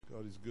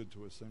God is good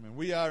to us. Amen.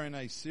 We are in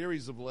a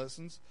series of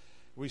lessons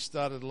we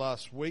started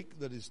last week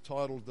that is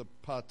titled The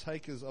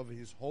Partakers of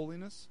His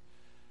Holiness.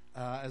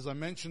 As I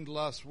mentioned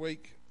last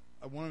week,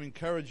 I want to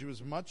encourage you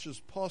as much as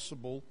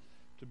possible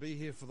to be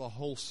here for the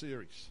whole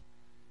series.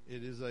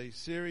 It is a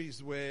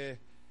series where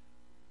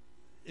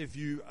if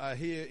you are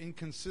here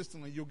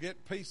inconsistently, you'll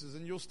get pieces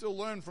and you'll still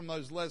learn from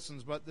those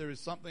lessons, but there is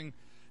something,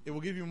 it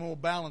will give you a more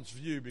balanced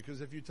view,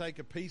 because if you take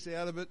a piece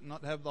out of it and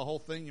not have the whole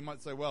thing, you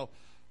might say, well,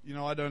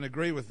 I don't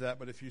agree with that.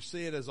 But if you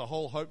see it as a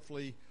whole,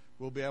 hopefully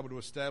we'll be able to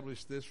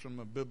establish this from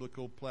a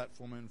biblical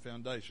platform and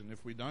foundation.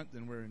 If we don't,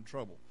 then we're in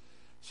trouble.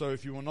 So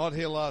if you were not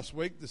here last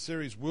week, the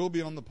series will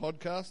be on the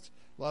podcast.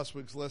 Last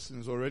week's lesson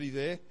is already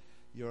there.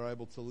 You're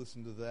able to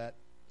listen to that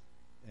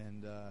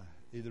and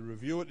either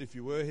review it if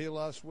you were here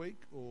last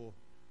week or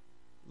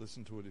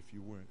listen to it if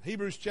you weren't.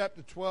 Hebrews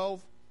chapter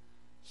 12,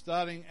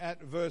 starting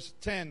at verse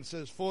 10,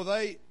 says, "For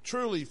they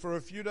truly for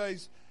a few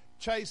days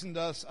chastened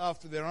us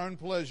after their own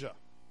pleasure."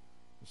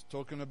 It's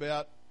talking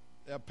about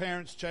our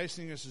parents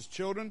chastening us as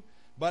children.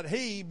 "But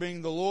he,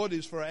 being the Lord,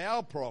 is for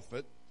our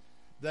profit,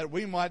 that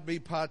we might be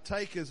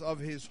partakers of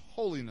his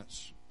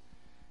holiness.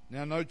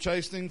 Now no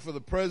chastening for the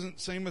present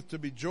seemeth to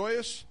be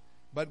joyous,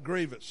 but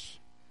grievous.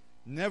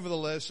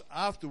 Nevertheless,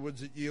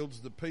 afterwards it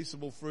yields the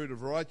peaceable fruit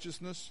of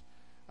righteousness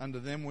unto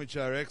them which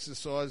are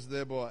exercised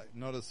thereby.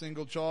 Not a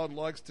single child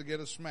likes to get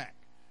a smack,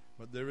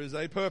 but there is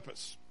a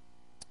purpose.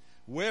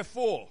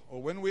 Wherefore,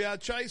 or when we are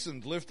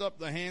chastened, lift up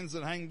the hands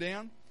that hang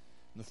down,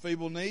 and the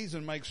feeble knees,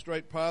 and make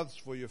straight paths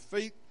for your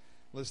feet,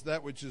 lest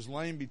that which is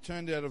lame be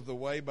turned out of the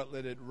way, but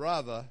let it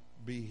rather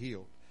be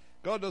healed."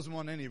 God doesn't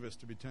want any of us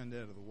to be turned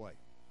out of the way.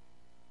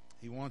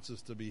 He wants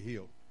us to be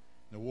healed,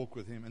 to walk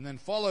with him. "And then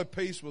follow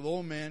peace with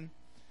all men,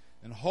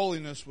 and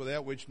holiness,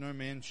 without which no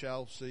man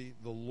shall see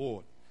the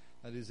Lord."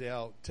 That is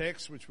our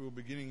text, which we're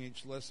beginning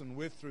each lesson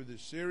with through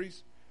this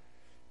series.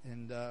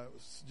 And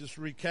just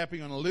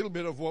recapping on a little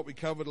bit of what we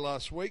covered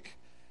last week.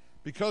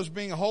 Because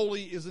being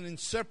holy is an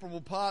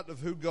inseparable part of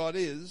who God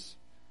is,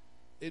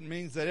 it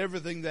means that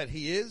everything that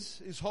he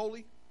is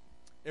holy,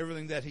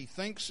 everything that he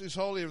thinks is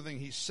holy, everything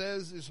he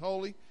says is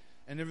holy,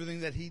 and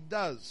everything that he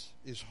does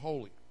is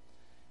holy.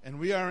 And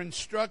we are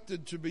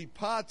instructed to be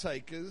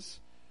partakers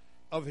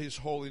of his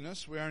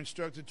holiness. We are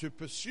instructed to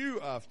pursue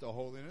after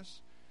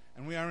holiness,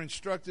 and we are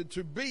instructed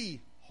to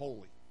be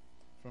holy,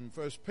 from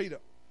 1 Peter.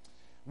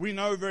 We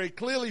know very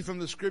clearly from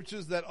the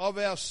scriptures that of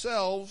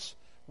ourselves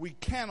we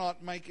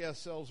cannot make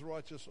ourselves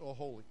righteous or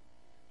holy.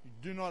 You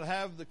do not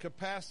have the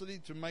capacity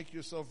to make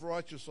yourself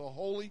righteous or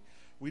holy.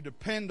 We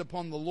depend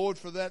upon the Lord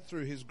for that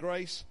through his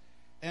grace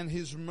and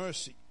his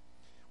mercy.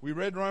 We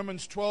read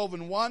Romans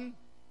 12:1,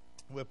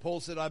 where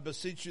Paul said, "I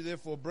beseech you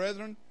therefore,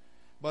 brethren,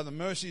 by the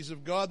mercies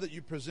of God, that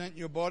you present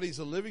your bodies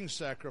a living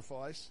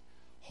sacrifice,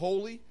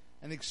 holy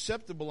and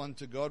acceptable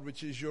unto God,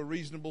 which is your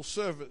reasonable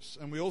service."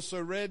 And we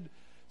also read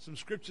some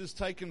scriptures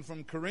taken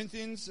from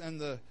Corinthians,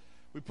 and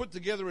we put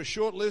together a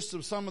short list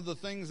of some of the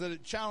things that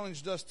it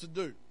challenged us to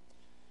do.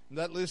 And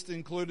that list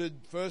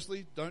included,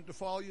 firstly, don't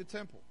defile your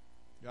temple.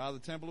 You are the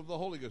temple of the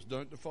Holy Ghost.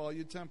 Don't defile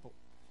your temple.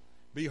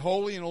 Be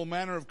holy in all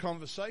manner of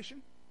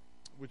conversation,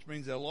 which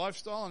means our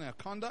lifestyle and our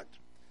conduct.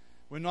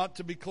 We're not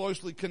to be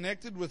closely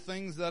connected with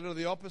things that are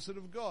the opposite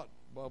of God.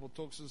 The Bible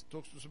talks to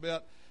us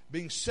about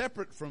being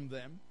separate from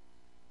them.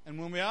 And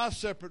when we are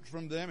separate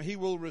from them, he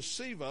will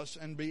receive us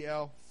and be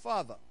our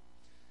Father.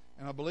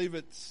 And I believe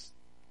it's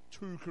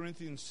 2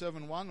 Corinthians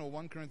 7:1 or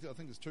 1 Corinthians, I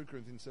think it's 2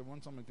 Corinthians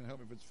 7:1. Someone can help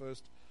me if it's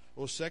first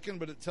or second.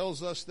 But it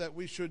tells us that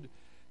we should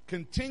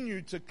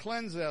continue to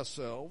cleanse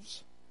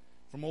ourselves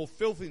from all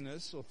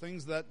filthiness or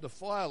things that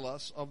defile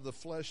us of the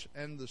flesh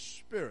and the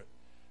spirit,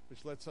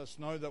 which lets us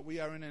know that we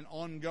are in an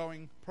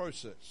ongoing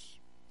process.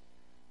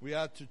 We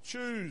are to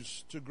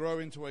choose to grow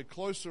into a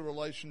closer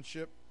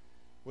relationship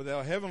with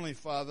our Heavenly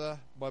Father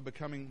by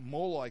becoming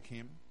more like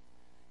him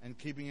and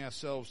keeping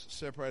ourselves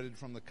separated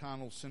from the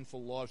carnal,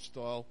 sinful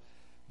lifestyle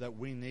that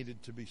we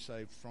needed to be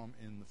saved from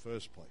in the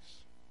first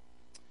place.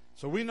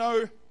 So we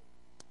know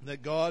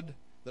that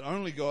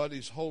only God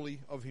is holy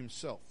of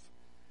himself,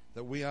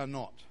 that we are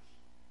not,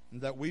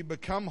 and that we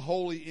become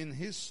holy in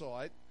his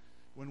sight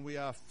when we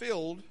are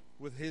filled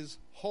with his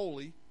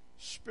Holy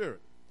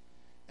Spirit.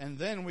 And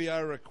then we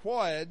are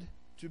required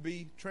to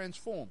be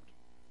transformed.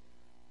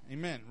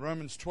 Amen.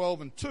 Romans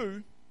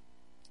 12:2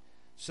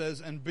 says,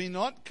 "And be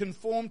not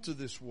conformed to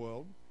this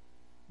world,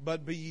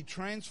 but be ye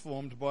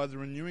transformed by the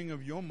renewing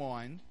of your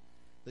mind,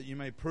 that you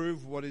may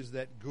prove what is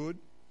that good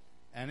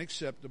and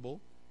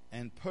acceptable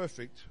and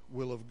perfect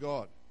will of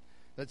God."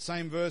 That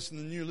same verse in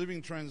the New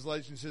Living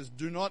Translation says,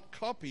 "Do not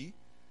copy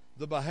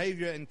the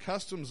behavior and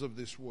customs of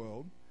this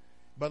world,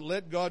 but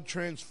let God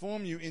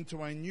transform you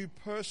into a new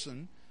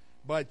person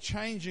by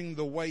changing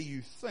the way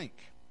you think.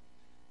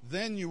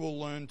 Then you will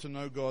learn to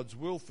know God's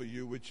will for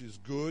you, which is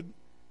good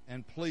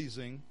and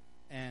pleasing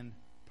and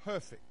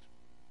perfect."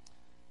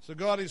 So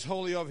God is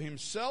holy of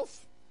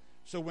himself.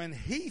 So when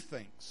he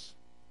thinks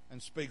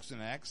and speaks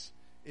and acts,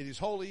 it is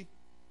holy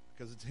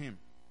because it's him.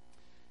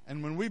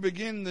 And when we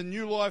begin the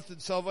new life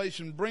that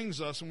salvation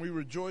brings us, and we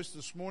rejoice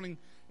this morning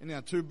in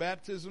our 2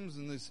 baptisms,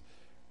 and this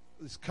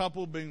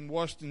couple being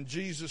washed in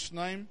Jesus'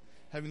 name,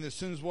 having their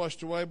sins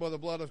washed away by the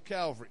blood of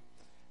Calvary.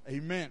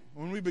 Amen.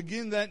 When we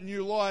begin that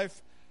new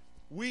life,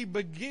 we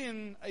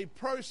begin a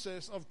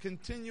process of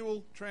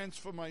continual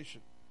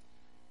transformation.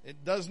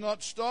 It does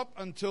not stop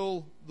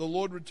until the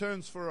Lord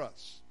returns for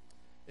us.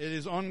 It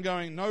is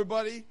ongoing.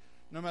 Nobody,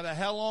 no matter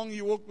how long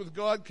you walk with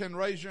God, can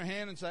raise your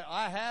hand and say,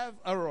 I have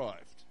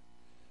arrived.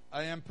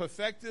 I am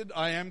perfected.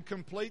 I am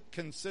complete.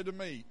 Consider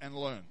me and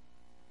learn.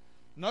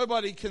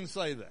 Nobody can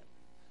say that.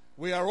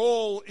 We are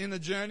all in a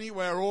journey.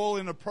 We are all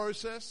in a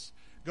process.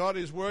 God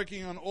is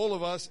working on all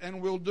of us and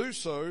will do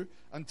so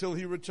until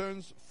He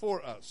returns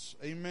for us.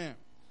 Amen.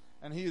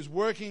 And He is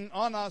working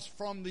on us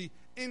from the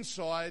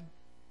inside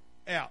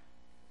out.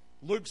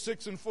 Luke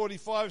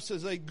 6:45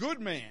 says, a good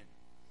man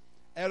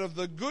out of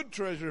the good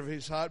treasure of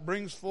his heart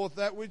brings forth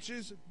that which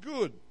is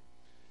good.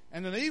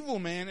 And an evil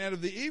man out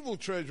of the evil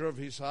treasure of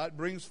his heart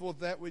brings forth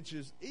that which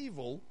is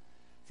evil.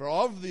 For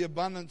of the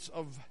abundance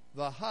of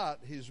the heart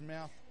his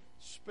mouth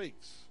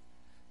speaks.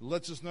 It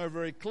lets us know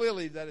very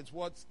clearly that it's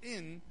what's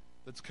in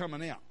that's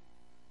coming out.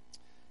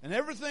 And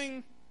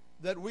everything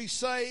that we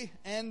say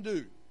and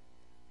do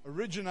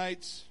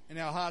originates in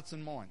our hearts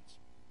and minds.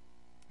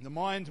 The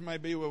mind may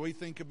be where we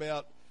think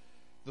about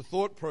the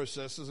thought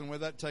processes and where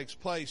that takes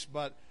place,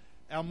 but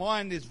our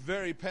mind is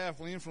very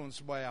powerfully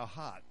influenced by our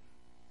heart,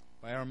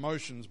 by our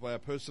emotions, by our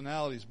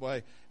personalities,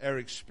 by our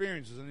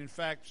experiences. And in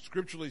fact,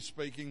 scripturally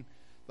speaking,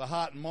 the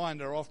heart and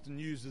mind are often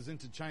used as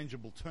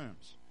interchangeable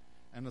terms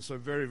and are so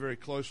very, very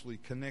closely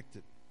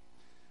connected.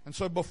 And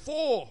so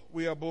before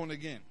we are born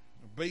again,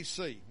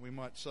 BC, we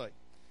might say,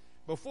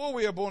 before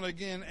we are born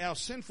again, our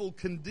sinful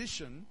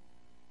condition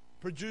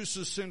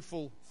produces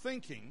sinful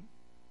thinking,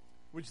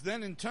 which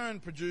then in turn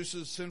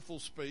produces sinful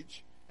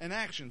speech and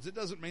actions. It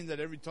doesn't mean that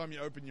every time you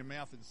open your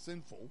mouth it's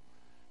sinful,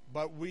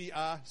 but we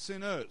are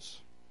sinners.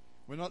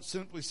 We're not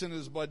simply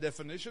sinners by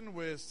definition,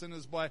 we're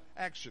sinners by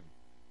action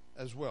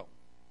as well.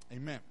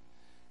 Amen.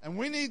 And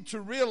we need to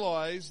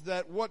realize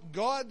that what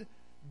God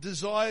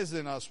desires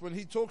in us when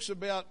He talks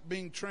about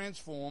being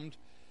transformed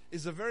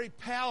is a very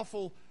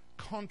powerful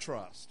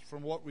contrast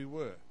from what we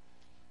were.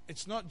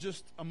 It's not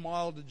just a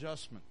mild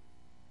adjustment.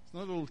 It's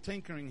not a little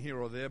tinkering here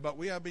or there, but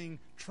we are being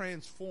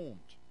transformed.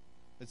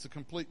 It's a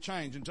complete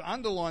change. And to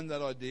underline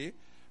that idea,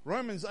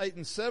 Romans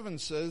 8:7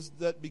 says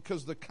that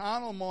because the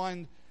carnal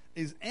mind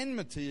is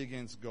enmity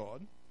against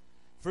God,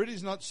 for it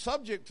is not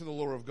subject to the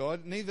law of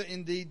God, neither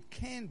indeed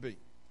can be.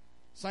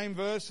 Same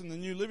verse in the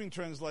New Living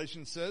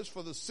Translation says,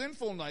 for the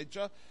sinful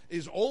nature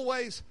is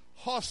always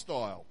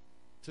hostile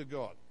to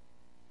God.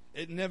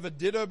 It never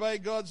did obey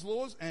God's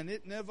laws, and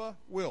it never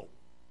will.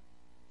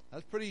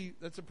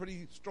 That's a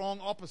pretty strong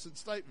opposite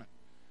statement.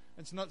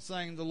 It's not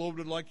saying the Lord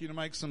would like you to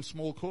make some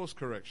small course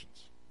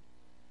corrections.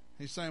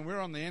 He's saying we're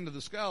on the end of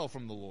the scale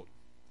from the Lord.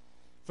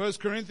 1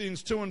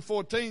 Corinthians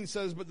 2:14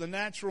 says, but the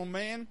natural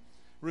man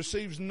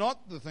receives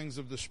not the things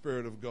of the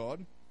Spirit of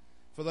God,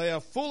 for they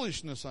are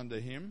foolishness unto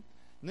him,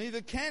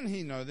 neither can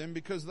he know them,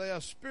 because they are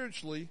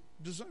spiritually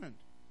discerned.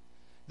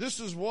 This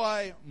is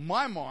why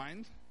my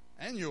mind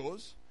and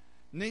yours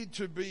need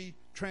to be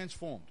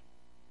transformed.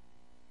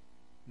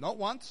 Not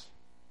once,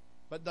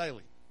 but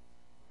daily,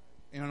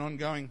 in an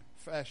ongoing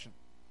fashion.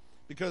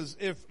 Because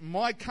if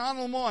my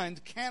carnal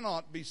mind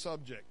cannot be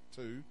subject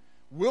to,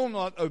 will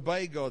not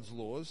obey God's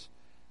laws,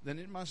 then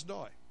it must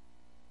die.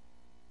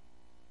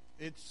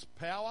 Its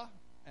power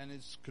and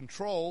its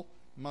control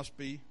must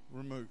be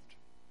removed.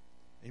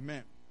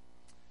 Amen.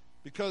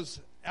 Because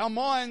our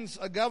minds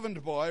are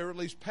governed by, or at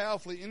least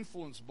powerfully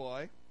influenced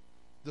by,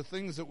 the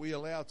things that we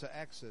allow to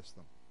access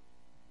them.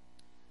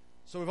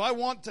 So if I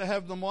want to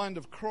have the mind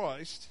of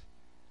Christ,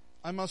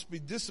 I must be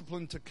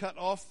disciplined to cut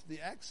off the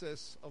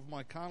access of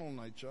my carnal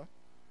nature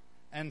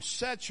and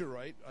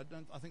saturate,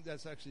 I think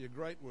that's actually a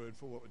great word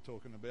for what we're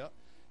talking about,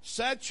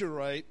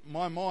 saturate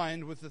my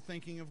mind with the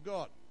thinking of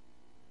God.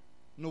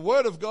 And the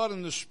Word of God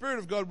and the Spirit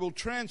of God will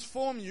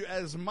transform you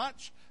as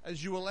much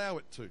as you allow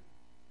it to.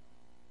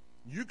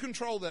 You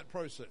control that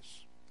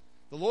process.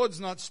 The Lord's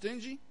not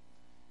stingy.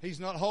 He's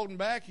not holding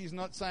back. He's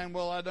not saying,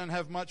 well, I don't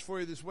have much for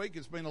you this week.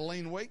 It's been a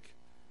lean week.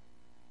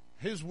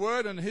 His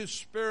Word and His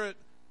Spirit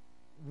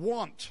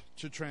want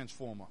to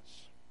transform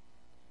us.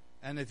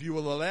 And if you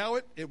will allow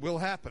it, it will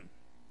happen.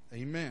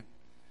 Amen.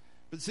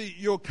 But see,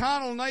 your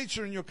carnal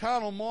nature and your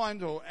carnal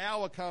mind, or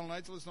our carnal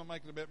nature, let's not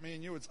make it about me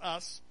and you, it's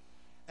us.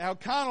 Our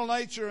carnal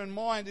nature and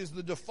mind is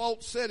the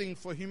default setting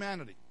for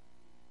humanity.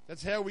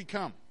 That's how we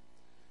come.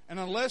 And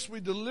unless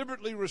we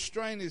deliberately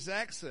restrain His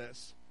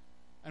access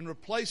and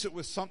replace it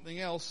with something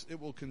else,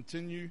 it will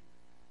continue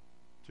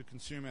to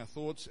consume our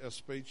thoughts, our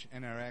speech,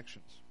 and our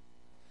actions.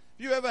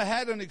 Have you ever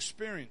had an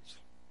experience,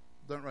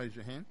 don't raise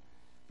your hand,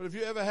 but have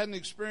you ever had an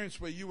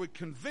experience where you were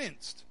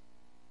convinced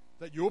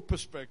that your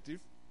perspective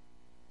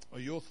or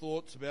your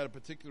thoughts about a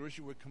particular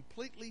issue were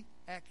completely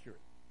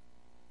accurate,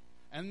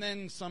 and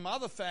then some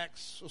other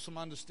facts or some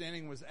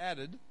understanding was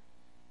added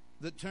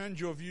that turned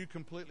your view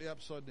completely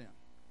upside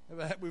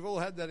down? We've all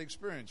had that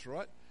experience,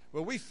 right?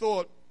 Where we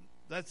thought,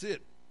 that's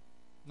it.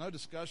 No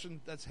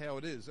discussion. That's how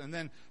it is. And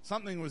then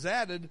something was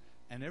added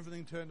and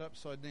everything turned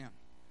upside down.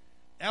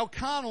 Our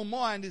carnal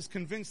mind is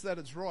convinced that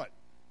it's right.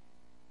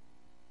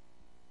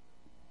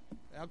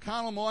 Our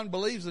carnal mind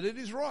believes that it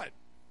is right.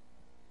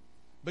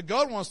 But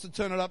God wants to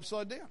turn it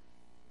upside down.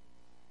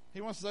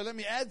 He wants to say, let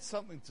me add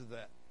something to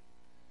that.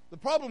 The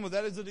problem with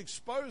that is it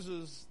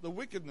exposes the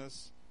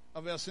wickedness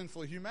of our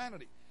sinful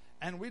humanity.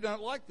 And we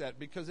don't like that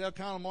because our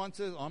carnal mind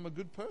says, I'm a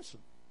good person.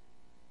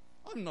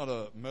 I'm not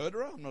a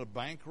murderer. I'm not a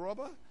bank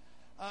robber.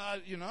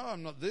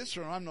 I'm not this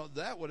or I'm not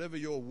that, whatever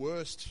your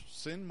worst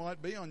sin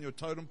might be on your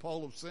totem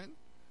pole of sin.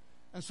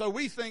 And so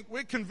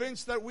we're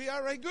convinced that we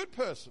are a good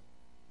person.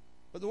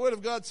 But the Word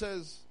of God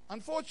says,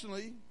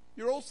 unfortunately,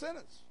 you're all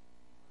sinners.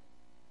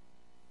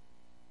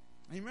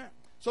 Amen.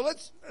 So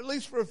let's, at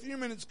least for a few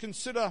minutes,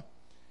 consider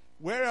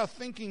where our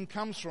thinking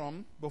comes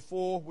from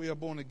before we are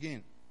born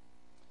again.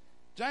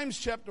 James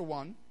chapter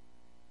 1,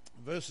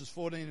 verses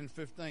 14 and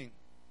 15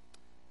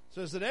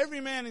 says that every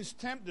man is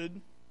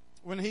tempted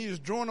when he is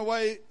drawn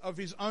away of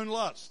his own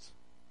lust.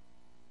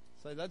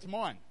 Say, that's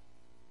mine.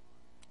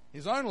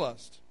 His own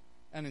lust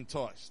and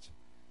enticed.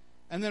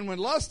 And then when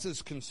lust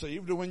is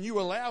conceived, or when you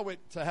allow it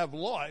to have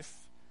life,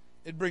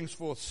 it brings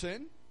forth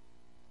sin.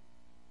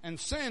 And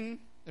sin,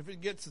 if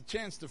it gets a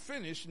chance to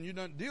finish and you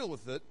don't deal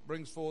with it,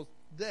 brings forth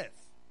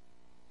death.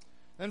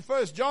 Then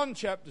 1 John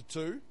chapter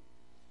 2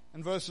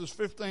 and verses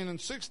 15 and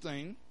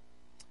 16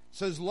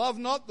 says, love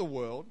not the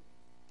world,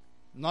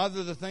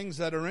 neither the things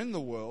that are in the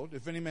world.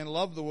 If any man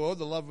love the world,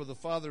 the love of the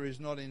Father is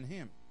not in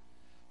him.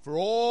 For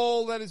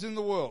all that is in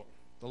the world,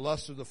 the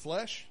lust of the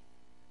flesh,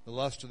 the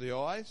lust of the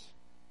eyes,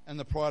 and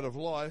the pride of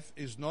life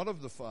is not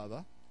of the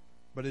Father,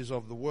 but is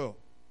of the world.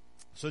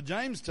 So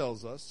James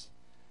tells us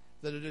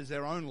that it is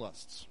our own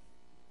lusts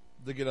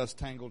that get us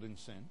tangled in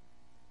sin,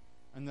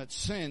 and that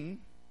sin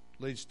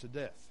leads to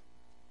death.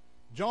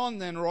 John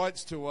then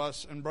writes to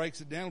us and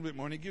breaks it down a bit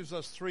more, and he gives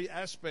us three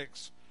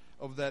aspects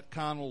of that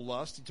carnal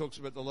lust. He talks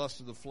about the lust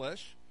of the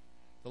flesh,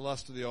 the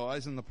lust of the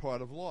eyes, and the pride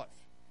of life.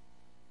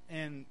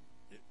 And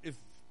if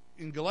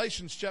in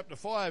Galatians chapter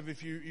 5,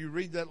 if you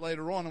read that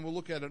later on, and we'll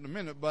look at it in a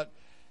minute, but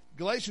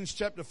Galatians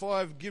chapter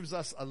 5 gives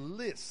us a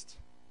list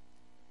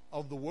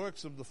of the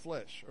works of the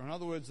flesh, or in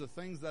other words, the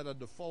things that are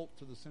default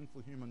to the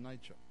sinful human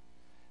nature.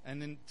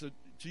 And then to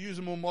use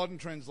a more modern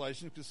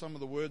translation, because some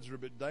of the words are a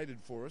bit dated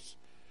for us,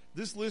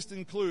 this list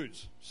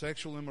includes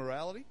sexual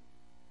immorality,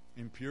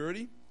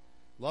 impurity,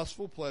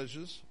 lustful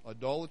pleasures,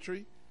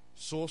 idolatry,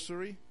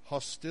 sorcery,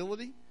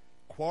 hostility,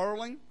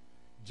 quarreling,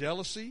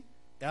 jealousy,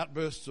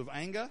 outbursts of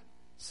anger,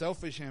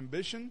 selfish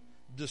ambition,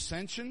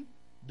 dissension,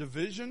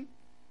 division,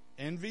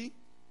 envy,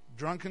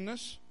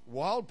 drunkenness,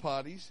 wild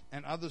parties,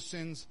 and other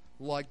sins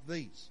like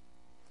these.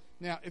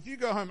 Now, if you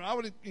go home, and I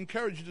would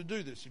encourage you to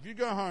do this. If you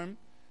go home,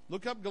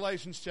 look up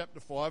Galatians chapter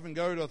 5 and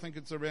go to, I think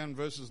it's around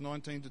verses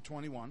 19 to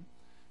 21.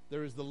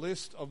 There is the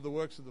list of the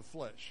works of the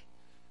flesh.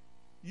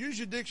 Use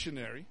your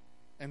dictionary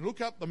and look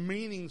up the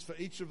meanings for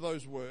each of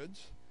those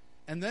words,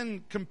 and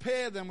then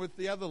compare them with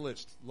the other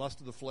list. Lust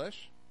of the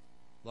flesh,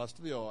 lust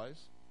of the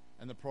eyes,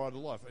 and the pride of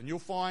life. And you'll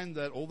find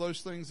that all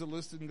those things that are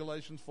listed in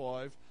Galatians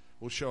 5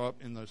 will show up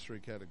in those three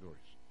categories,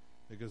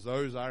 because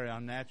those are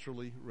our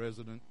naturally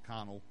resident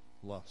carnal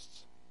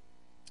lusts.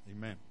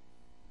 Amen.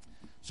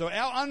 So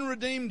our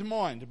unredeemed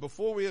mind,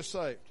 before we are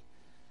saved,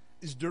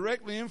 is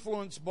directly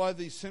influenced by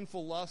these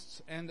sinful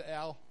lusts and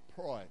our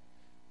pride.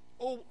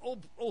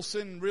 All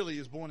sin really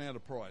is born out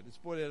of pride. It's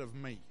born out of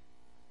me.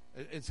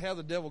 It's how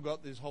the devil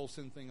got this whole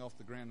sin thing off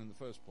the ground in the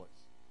first place.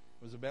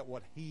 It was about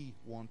what he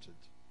wanted.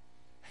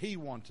 He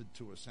wanted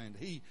to ascend.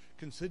 He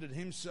considered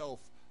himself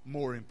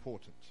more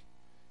important.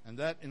 And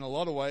that, in a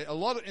lot of ways,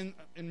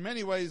 in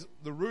many ways,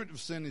 the root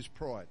of sin is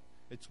pride.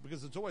 It's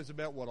because it's always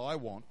about what I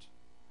want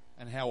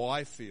and how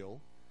I feel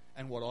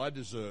and what I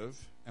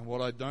deserve and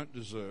what I don't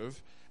deserve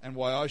and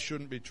why I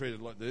shouldn't be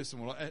treated like this.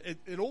 And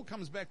it all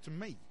comes back to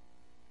me,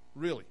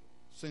 really.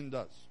 Sin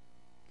does.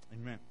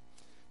 Amen.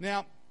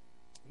 Now,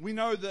 we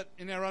know that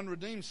in our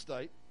unredeemed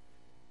state,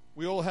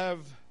 we all have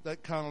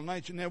that carnal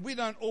nature. Now, we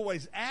don't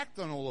always act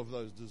on all of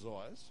those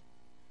desires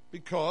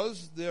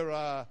because there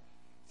are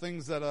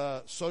things that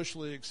are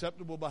socially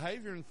acceptable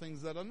behavior and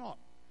things that are not.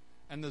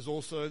 And there's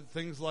also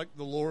things like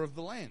the law of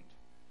the land.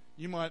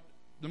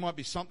 There might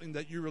be something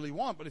that you really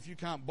want, but if you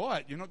can't buy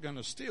it, you're not going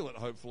to steal it,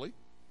 hopefully,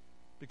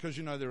 because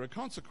you know there are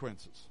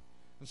consequences.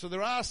 And so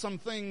there are some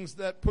things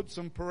that put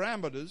some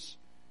parameters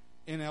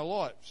in our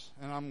lives.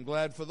 And I'm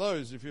glad for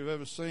those. If you've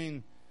ever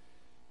seen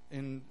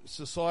in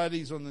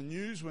societies on the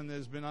news when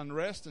there's been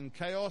unrest and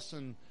chaos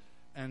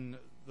and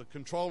the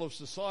control of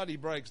society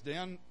breaks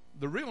down,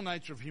 the real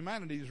nature of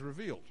humanity is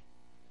revealed.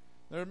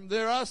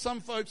 There are some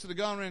folks that are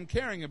going around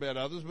caring about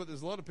others, but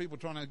there's a lot of people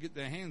trying to get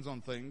their hands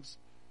on things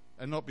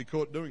and not be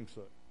caught doing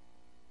so.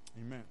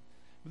 Amen.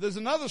 But there's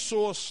another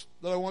source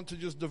that I want to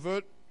just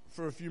divert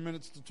for a few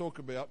minutes to talk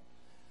about.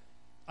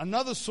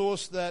 Another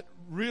source that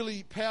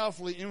really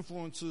powerfully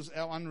influences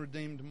our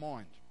unredeemed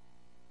mind.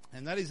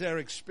 And that is our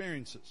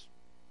experiences.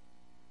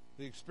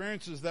 The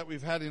experiences that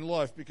we've had in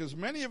life. Because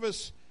many of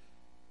us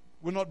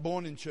were not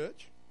born in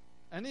church.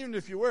 And even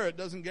if you were, it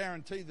doesn't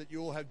guarantee that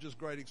you'll have just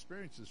great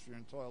experiences for your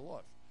entire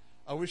life.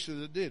 I wish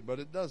that it did, but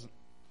it doesn't.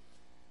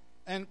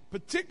 And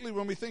particularly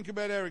when we think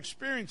about our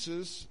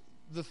experiences,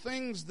 the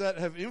things that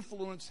have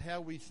influenced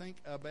how we think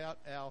about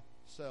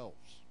ourselves.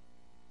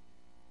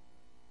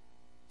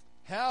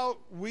 How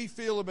we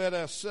feel about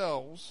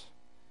ourselves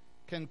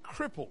can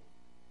cripple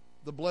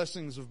the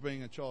blessings of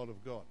being a child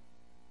of God.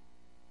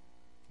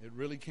 It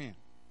really can.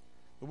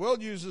 The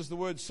world uses the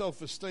word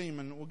self-esteem,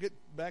 and we'll get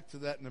back to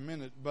that in a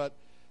minute, but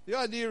the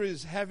idea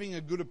is having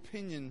a good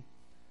opinion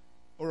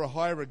or a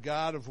high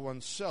regard of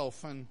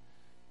oneself. And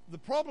the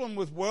problem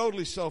with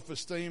worldly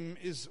self-esteem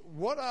is,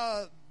 what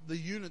are the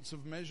units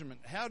of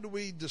measurement? How do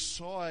we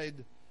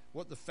decide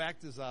what the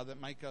factors are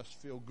that make us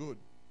feel good?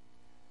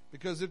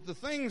 Because if the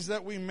things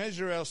that we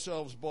measure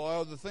ourselves by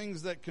are the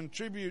things that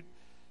contribute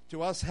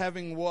to us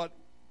having what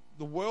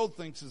the world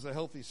thinks is a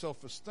healthy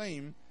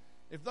self-esteem,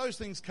 if those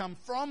things come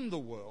from the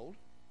world,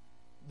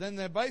 then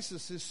their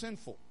basis is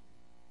sinful.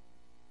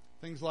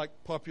 Things like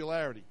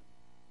popularity,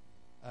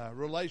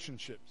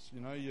 relationships.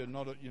 You're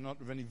not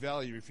of any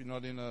value if you're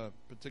not in a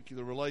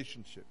particular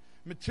relationship.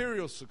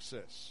 Material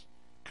success,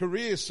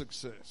 career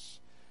success,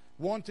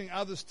 wanting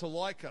others to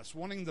like us,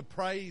 wanting the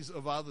praise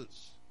of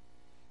others.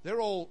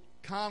 They're all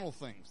carnal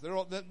things.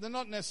 They're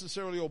not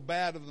necessarily all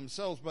bad of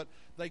themselves, but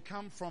they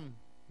come from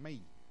me.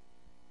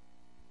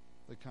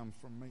 They come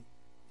from me.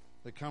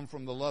 They come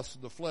from the lust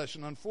of the flesh.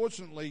 And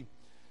unfortunately,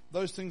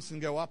 those things can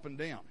go up and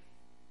down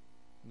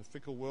in the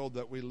fickle world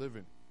that we live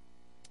in.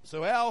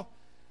 So our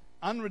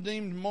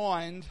unredeemed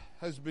mind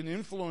has been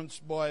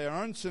influenced by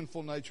our own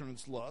sinful nature and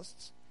its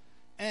lusts,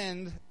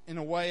 and in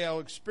a way our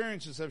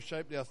experiences have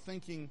shaped our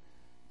thinking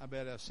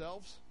about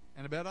ourselves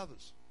and about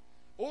others.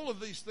 All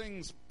of these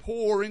things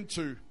pour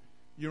into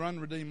your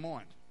unredeemed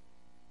mind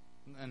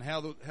and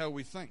how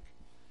we think.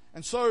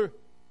 And so,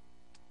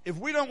 if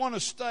we don't want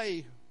to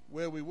stay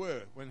where we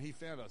were when he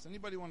found us,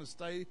 anybody want to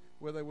stay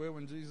where they were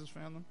when Jesus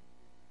found them?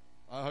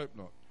 I hope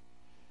not.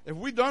 If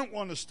we don't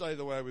want to stay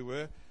the way we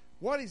were,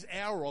 what is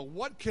our role?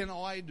 What can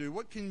I do?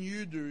 What can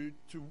you do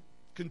to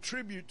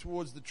contribute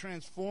towards the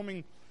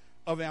transforming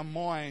of our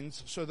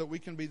minds so that we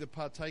can be the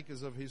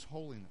partakers of his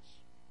holiness?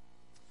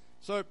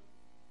 So,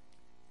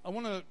 I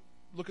want to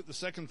look at the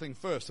second thing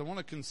first. I want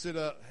to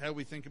consider how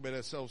we think about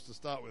ourselves to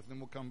start with, then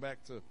we'll come back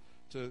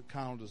to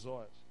carnal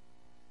desires.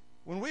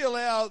 When we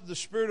allow the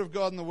Spirit of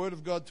God and the Word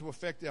of God to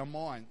affect our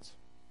minds,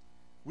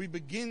 we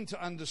begin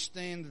to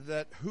understand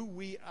that who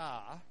we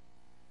are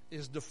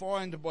is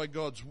defined by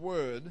God's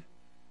Word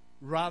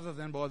rather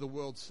than by the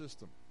world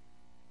system.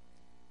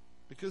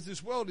 Because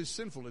this world is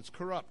sinful, it's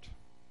corrupt.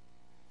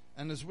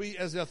 And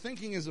as our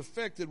thinking is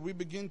affected, we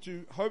begin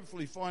to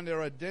hopefully find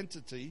our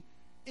identity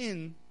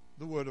in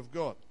the Word of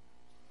God.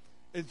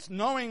 It's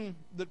knowing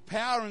that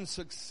power and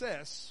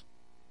success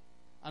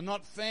are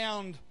not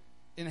found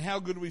in how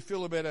good we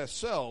feel about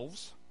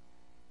ourselves,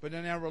 but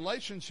in our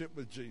relationship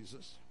with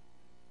Jesus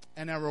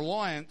and our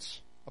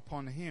reliance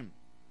upon him.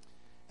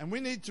 And we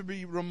need to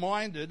be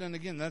reminded, and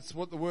again, that's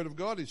what the Word of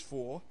God is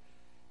for,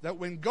 that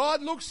when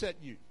God looks at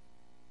you,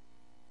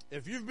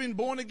 if you've been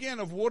born again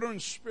of water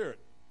and spirit,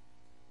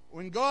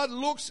 when God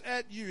looks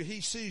at you,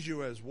 he sees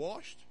you as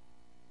washed,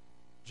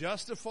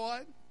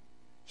 justified,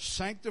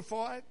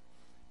 sanctified.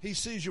 He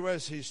sees you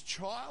as his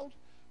child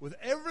with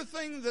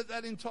everything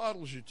that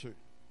entitles you to.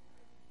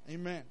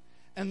 Amen.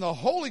 And the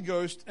Holy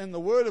Ghost and the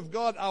Word of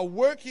God are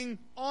working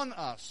on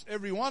us,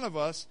 every one of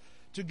us,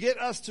 to get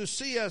us to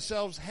see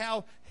ourselves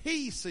how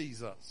he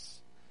sees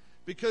us.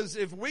 Because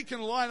if we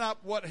can line up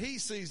what he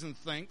sees and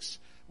thinks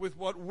with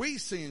what we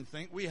see and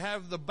think, we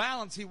have the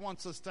balance he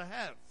wants us to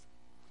have.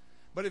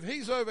 But if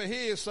he's over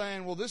here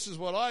saying, well, this is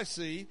what I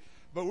see,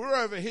 but we're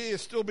over here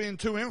still being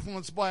too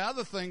influenced by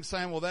other things,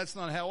 saying, well, that's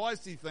not how I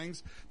see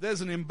things,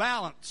 there's an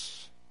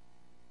imbalance.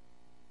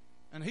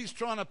 And he's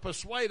trying to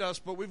persuade us,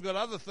 but we've got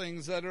other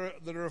things that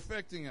are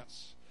affecting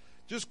us.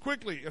 Just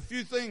quickly, a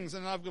few things,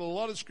 and I've got a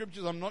lot of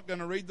scriptures. I'm not going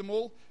to read them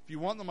all. If you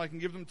want them, I can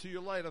give them to you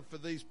later for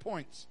these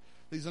points.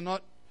 These are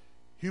not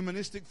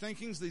humanistic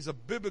thinkings. These are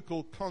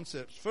biblical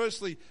concepts.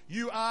 Firstly,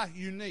 you are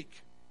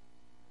unique.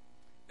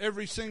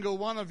 Every single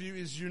one of you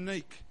is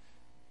unique.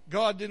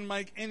 God didn't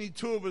make any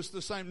two of us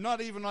the same.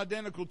 Not even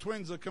identical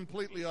twins are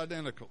completely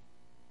identical.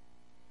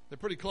 They're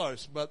pretty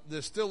close, but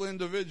they're still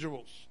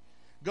individuals.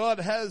 God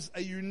has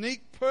a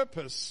unique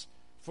purpose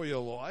for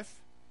your life.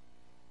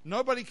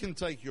 Nobody can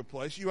take your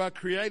place. You are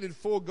created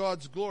for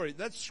God's glory.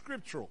 That's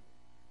scriptural.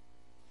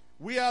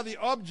 We are the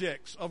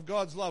objects of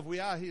God's love. We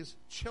are his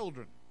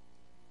children.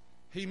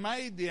 He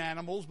made the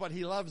animals, but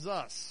he loves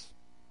us.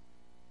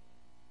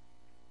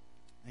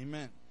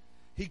 Amen.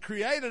 He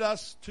created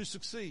us to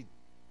succeed.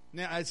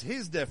 Now, as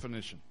his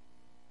definition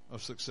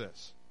of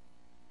success.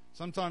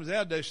 Sometimes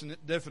our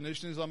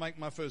definition is I make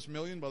my first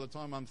million by the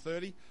time I'm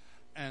 30,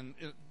 and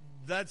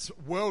that's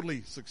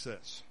worldly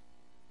success.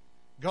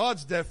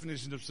 God's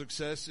definition of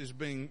success is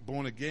being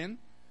born again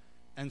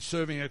and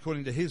serving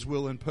according to his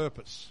will and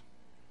purpose.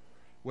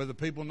 Whether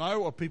people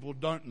know or people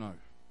don't know,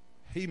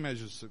 he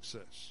measures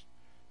success.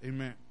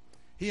 Amen.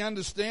 He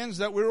understands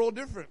that we're all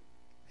different.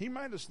 He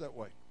made us that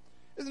way.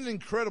 Isn't it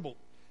incredible?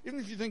 Even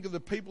if you think of the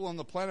people on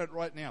the planet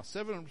right now,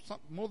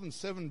 more than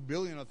 7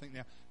 billion, I think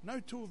now, no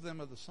two of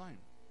them are the same.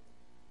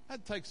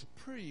 That takes a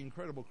pretty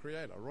incredible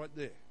creator right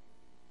there.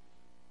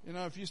 You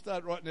know, if you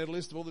start writing out a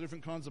list of all the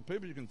different kinds of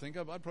people you can think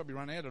of, I'd probably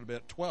run out at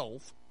about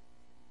 12.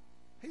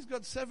 He's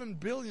got 7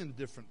 billion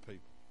different people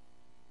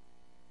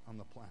on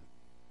the planet.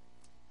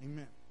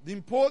 Amen. The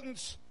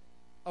importance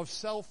of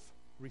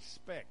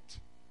self-respect,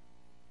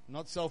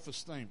 not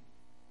self-esteem.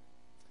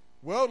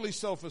 Worldly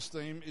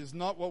self-esteem is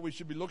not what we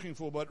should be looking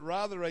for, but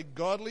rather a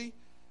godly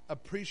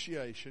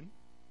appreciation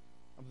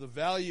of the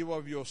value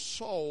of your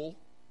soul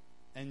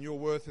and your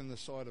worth in the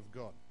sight of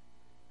God.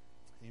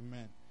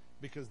 Amen.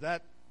 Because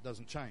that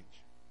doesn't change.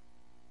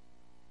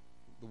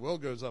 The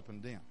world goes up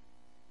and down.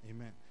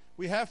 Amen.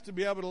 We have to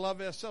be able to love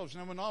ourselves.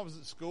 You know, when I was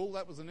at school,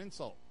 that was an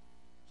insult.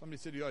 Somebody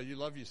said, "Oh, you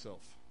love yourself."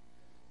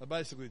 They're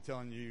basically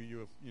telling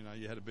you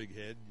had a big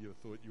head, you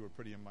thought you were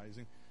pretty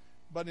amazing.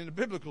 But in a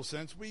biblical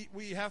sense,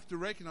 we have to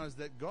recognize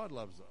that God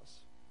loves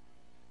us,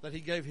 that He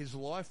gave His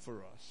life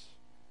for us,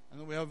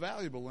 and that we are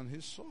valuable in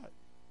His sight.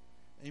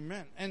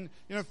 Amen. And,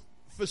 you know,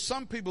 for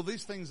some people,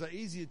 these things are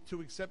easier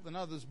to accept than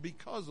others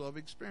because of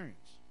experience.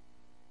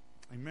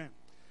 Amen.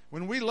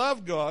 When we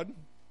love God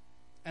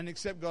and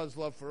accept God's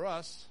love for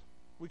us,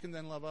 we can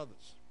then love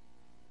others.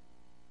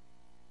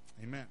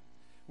 Amen.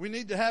 We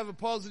need to have a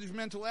positive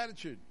mental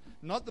attitude,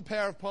 not the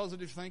power of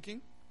positive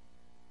thinking,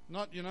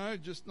 not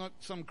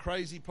some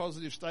crazy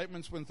positive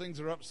statements when things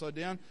are upside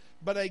down,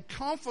 but a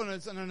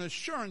confidence and an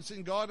assurance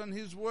in God and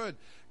His Word.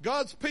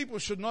 God's people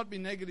should not be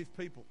negative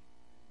people.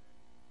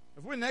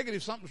 If we're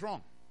negative, something's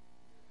wrong.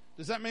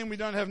 Does that mean we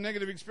don't have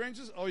negative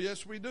experiences? Oh,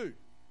 yes, we do.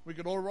 We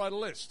could all write a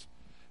list.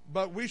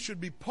 But we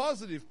should be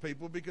positive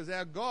people because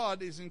our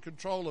God is in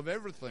control of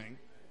everything,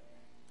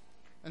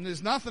 and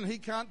there's nothing He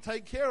can't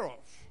take care of.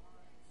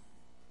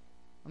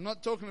 I'm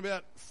not talking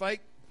about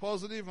fake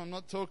positive. I'm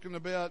not talking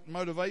about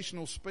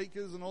motivational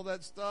speakers and all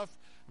that stuff.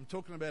 I'm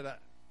talking about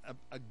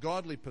a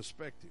godly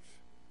perspective.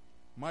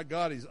 My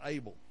God is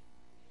able.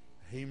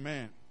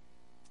 Amen.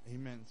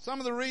 Amen. Some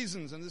of the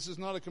reasons, and this is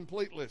not a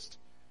complete list,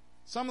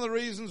 some of the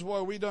reasons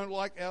why we don't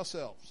like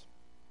ourselves.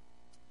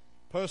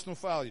 Personal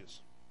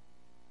failures.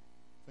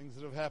 Things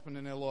that have happened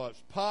in our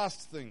lives.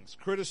 Past things,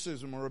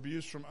 criticism or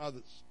abuse from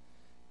others.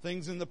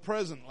 Things in the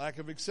present, lack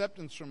of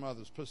acceptance from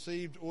others,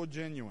 perceived or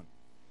genuine.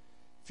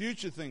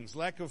 Future things,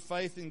 lack of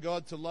faith in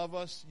God to love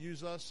us,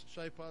 use us,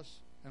 shape us,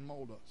 and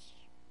mold us.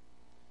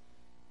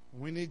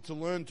 We need to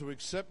learn to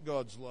accept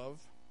God's love,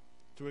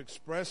 to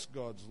express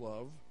God's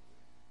love,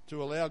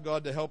 to allow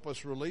God to help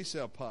us release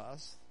our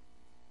past,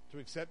 to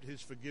accept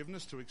His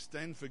forgiveness, to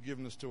extend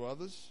forgiveness to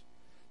others,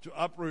 to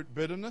uproot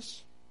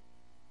bitterness,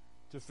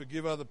 to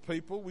forgive other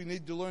people. We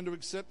need to learn to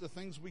accept the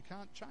things we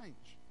can't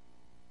change.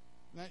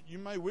 Now, you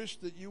may wish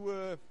that you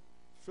were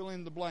fill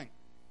in the blank.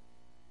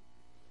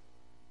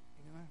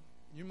 You know,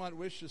 you might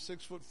wish you're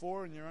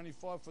 6'4" and you're only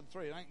 5'3".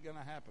 It ain't going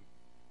to happen.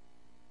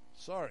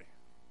 Sorry.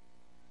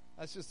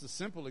 That's just a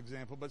simple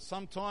example, but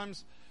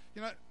sometimes,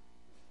 you know,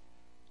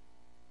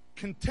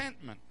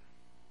 contentment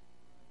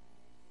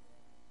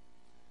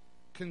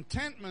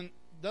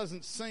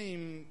doesn't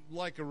seem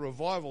like a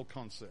revival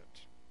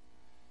concept.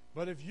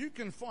 But if you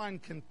can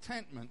find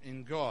contentment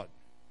in God,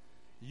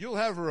 you'll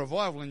have a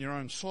revival in your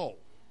own soul.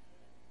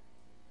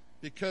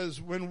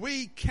 Because when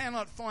we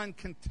cannot find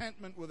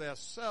contentment with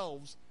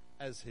ourselves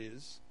as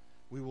His,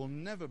 we will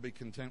never be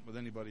content with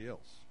anybody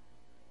else.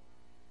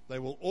 They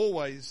will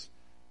always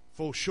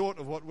fall short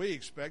of what we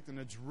expect, and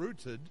it's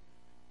rooted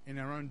in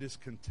our own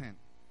discontent.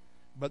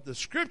 But the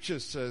Scripture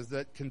says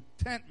that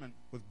contentment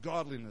with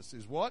godliness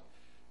is what?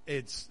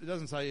 It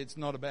doesn't say it's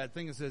not a bad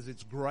thing. It says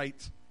it's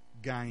great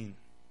gain.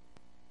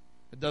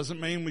 It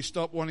doesn't mean we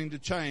stop wanting to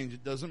change.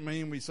 It doesn't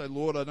mean we say,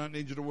 "Lord, I don't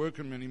need you to work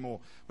on me anymore."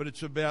 But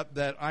it's about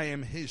that I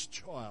am His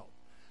child.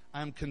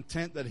 I am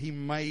content that He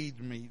made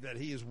me, that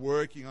He is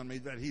working on me,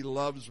 that He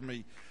loves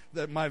me,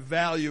 that my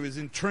value is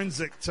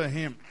intrinsic to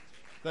Him,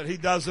 that He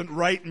doesn't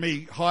rate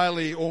me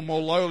highly or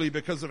more lowly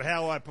because of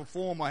how I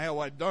perform or how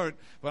I don't,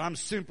 but I'm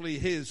simply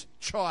His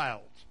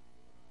child.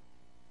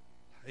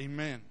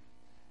 Amen.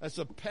 That's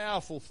a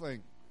powerful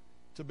thing,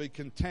 to be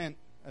content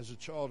as a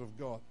child of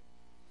God.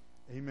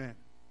 Amen.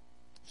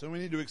 So we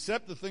need to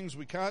accept the things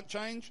we can't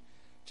change,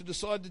 to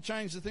decide to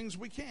change the things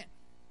we can.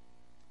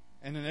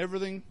 And in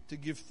everything to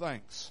give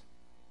thanks.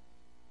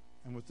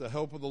 And with the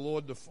help of the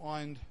Lord to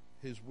find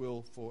His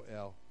will for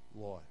our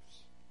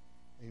lives.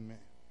 Amen.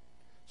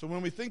 So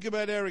when we think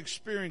about our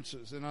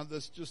experiences, and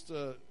that's just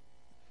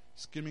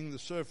skimming the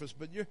surface,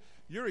 but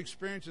your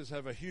experiences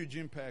have a huge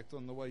impact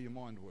on the way your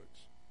mind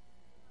works.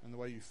 And the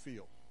way you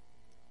feel.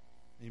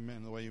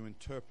 Amen. The way you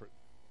interpret.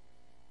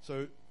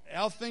 So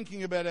our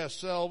thinking about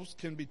ourselves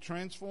can be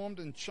transformed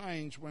and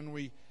changed when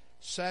we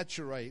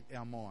saturate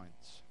our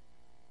minds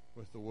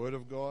with the Word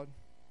of God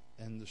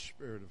and the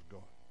Spirit of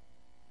God.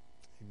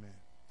 Amen.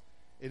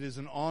 It is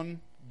an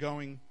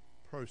ongoing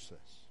process.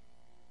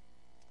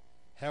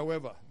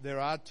 However, there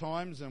are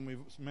times,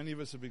 and many of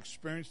us have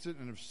experienced it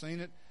and have seen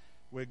it,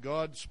 where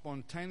God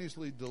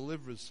spontaneously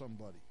delivers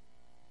somebody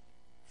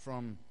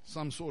from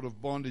some sort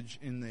of bondage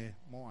in their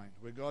mind,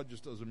 where God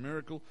just does a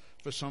miracle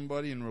for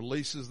somebody and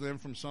releases them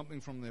from something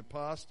from their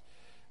past.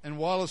 And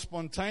while a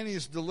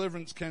spontaneous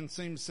deliverance can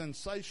seem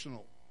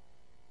sensational,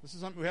 this is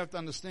something we have to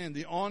understand.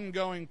 The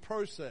ongoing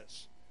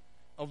process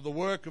of the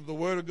work of the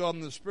Word of God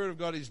and the Spirit of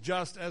God is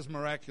just as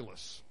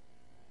miraculous.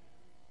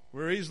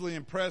 We're easily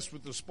impressed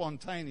with the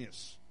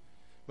spontaneous,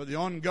 but the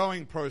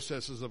ongoing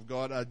processes of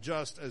God are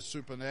just as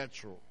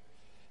supernatural.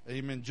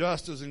 Amen.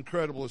 Just as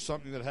incredible as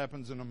something that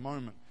happens in a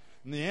moment.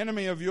 And the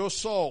enemy of your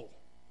soul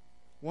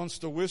wants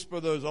to whisper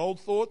those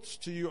old thoughts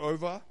to you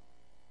over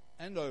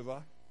and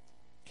over.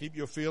 Keep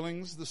your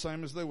feelings the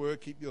same as they were.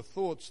 Keep your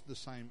thoughts the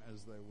same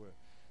as they were.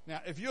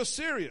 Now, if you're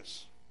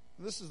serious,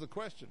 this is the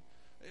question.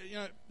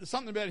 There's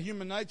something about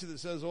human nature that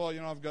says,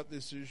 I've got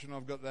this issue and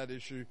I've got that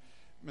issue.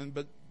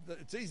 But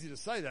it's easy to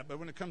say that. But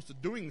when it comes to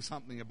doing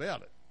something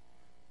about it,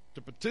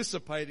 to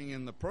participating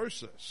in the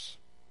process,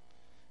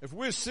 if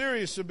we're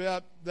serious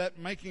about that,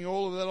 making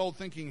all of that old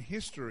thinking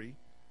history,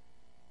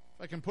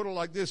 if I can put it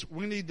like this,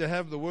 we need to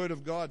have the Word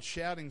of God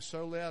shouting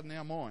so loud in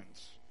our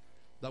minds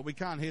that we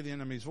can't hear the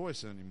enemy's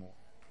voice anymore.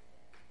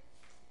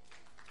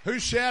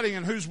 Who's shouting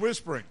and who's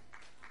whispering?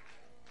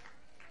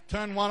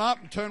 Turn one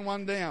up and turn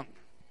one down.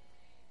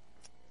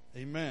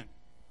 Amen.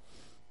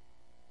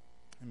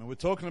 Amen. We're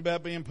talking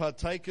about being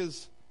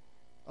partakers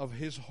of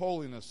His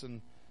holiness,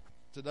 and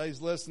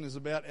today's lesson is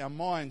about our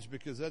minds,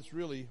 because that's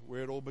really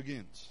where it all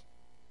begins.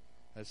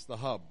 That's the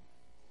hub.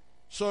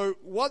 So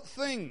what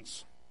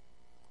things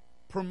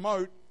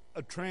promote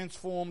a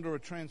transformed or a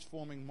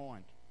transforming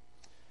mind?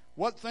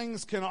 What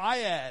things can I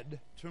add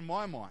to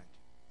my mind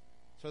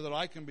so that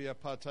I can be a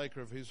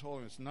partaker of His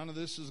holiness? None of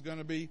this is going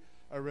to be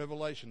a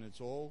revelation. It's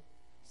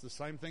the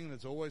same thing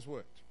that's always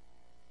worked.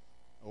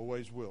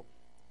 Always will.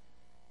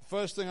 The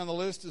first thing on the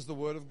list is the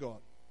Word of God.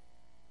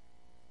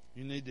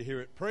 You need to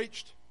hear it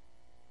preached.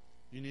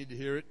 You need to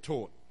hear it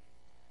taught.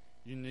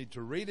 You need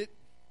to read it.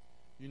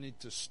 You need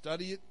to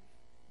study it.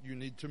 You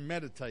need to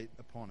meditate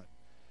upon it.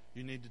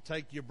 You need to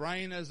take your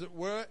brain, as it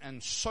were,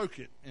 and soak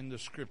it in the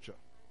Scripture.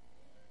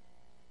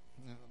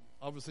 Now,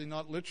 obviously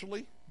not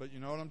literally, but you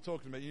know what I'm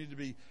talking about. You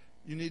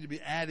need to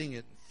be adding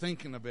it,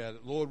 thinking about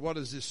it. Lord, what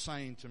is this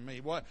saying to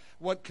me?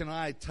 What can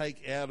I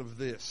take out of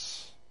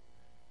this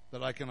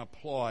that I can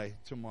apply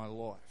to my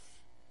life?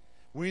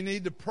 We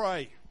need to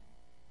pray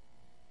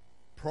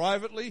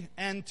privately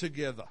and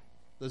together.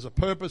 There's a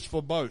purpose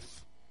for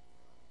both.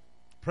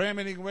 Prayer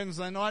meeting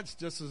Wednesday night's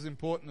just as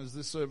important as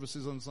this service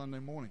is on Sunday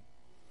morning,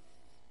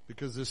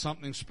 because there's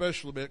something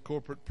special about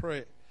corporate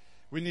prayer.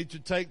 We need to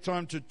take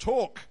time to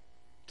talk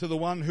to the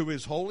one who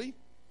is holy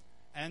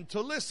and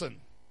to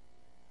listen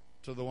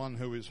to the one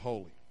who is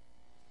holy.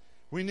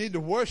 We need to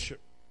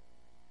worship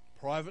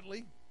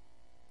privately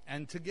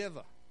and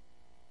together.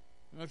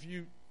 If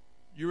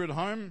you're at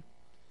home,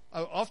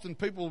 often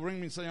people ring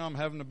me and say, I'm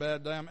having a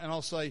bad day, and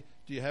I'll say,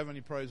 do you have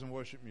any praise and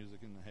worship music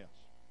in the house?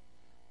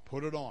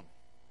 Put it on.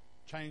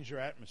 Change your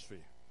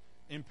atmosphere.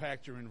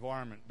 Impact your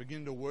environment.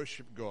 Begin to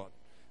worship God.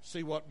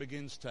 See what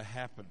begins to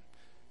happen.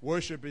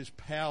 Worship is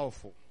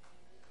powerful.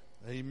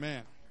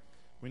 Amen.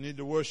 We need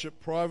to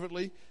worship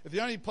privately. If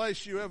the only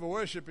place you ever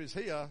worship is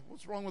here,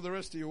 what's wrong with the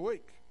rest of your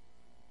week?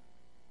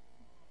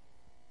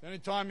 The only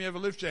time you ever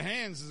lift your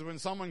hands is when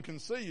someone can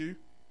see you.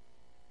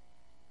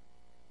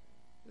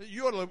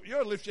 You ought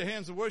to lift your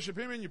hands and worship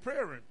Him in your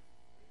prayer room.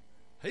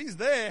 He's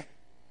there.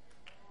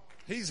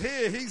 He's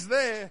here. He's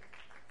there.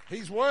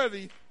 He's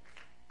worthy.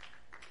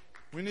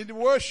 We need to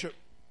worship.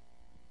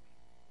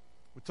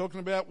 We're talking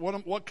about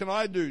what can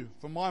I do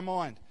for my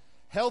mind?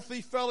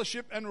 Healthy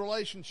fellowship and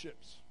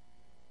relationships.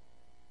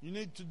 You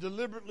need to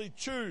deliberately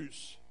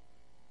choose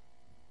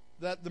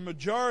that the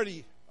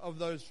majority of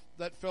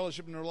that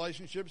fellowship and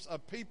relationships are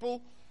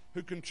people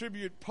who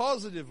contribute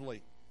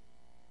positively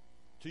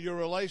to your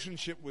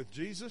relationship with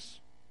Jesus,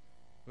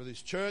 with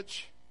His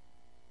church,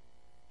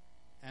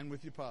 and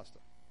with your pastor.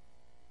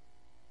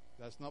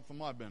 That's not for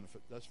my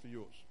benefit. That's for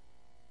yours.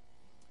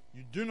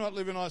 You do not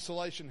live in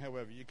isolation,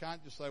 however. You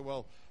can't just say,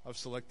 well, I've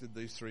selected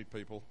these 3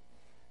 people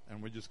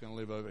and we're just going to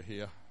live over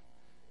here,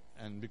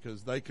 and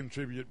because they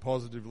contribute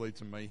positively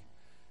to me,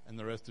 and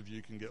the rest of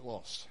you can get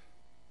lost.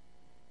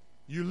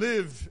 You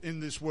live in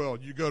this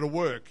world. You go to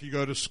work. You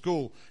go to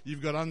school.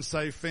 You've got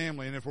unsaved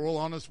family. And if we're all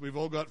honest, we've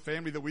all got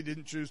family that we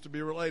didn't choose to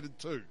be related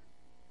to.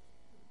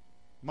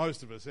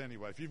 Most of us,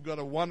 anyway. If you've got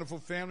a wonderful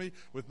family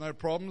with no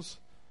problems,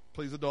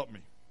 please adopt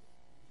me.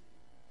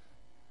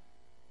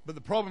 But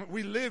the problem,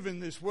 we live in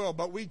this world,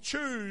 but we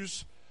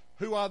choose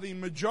who are the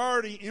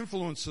majority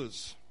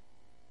influences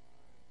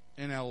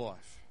in our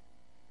life.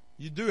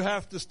 You do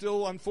have to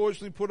still,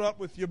 unfortunately, put up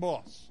with your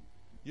boss,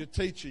 your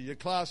teacher, your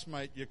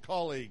classmate, your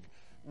colleague,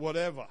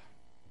 whatever.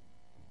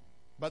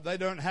 But they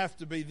don't have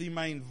to be the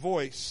main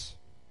voice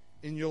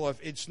in your life.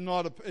 It's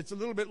a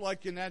little bit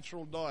like your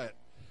natural diet.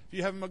 If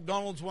you have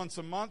McDonald's once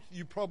a month,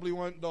 you probably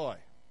won't die.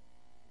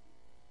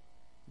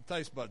 Your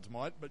taste buds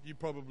might, but you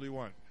probably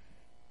won't.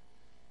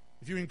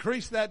 If you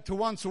increase that to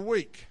once a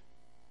week,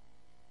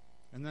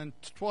 and then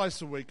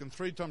twice a week, and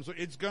 3 times a week,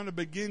 it's going to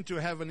begin to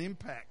have an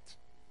impact.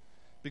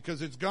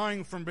 because it's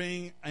going from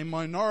being a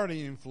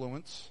minority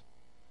influence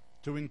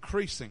to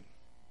increasing.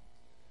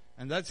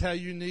 And that's how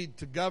you need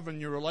to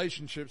govern your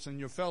relationships and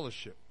your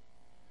fellowship.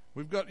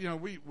 We've got,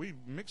 we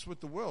mix with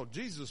the world.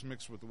 Jesus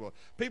mixed with the world.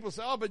 People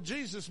say, oh, but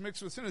Jesus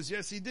mixed with sinners.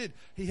 Yes, he did.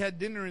 He had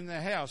dinner in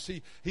their house.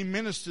 He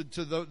ministered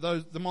to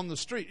them on the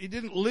street. He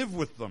didn't live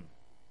with them.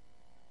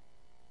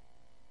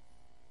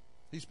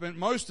 He spent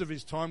most of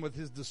his time with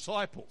his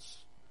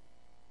disciples.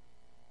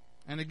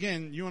 And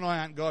again, you and I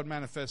aren't God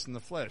manifest in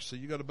the flesh, so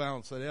you've got to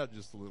balance that out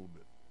just a little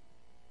bit.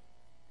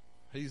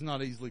 He's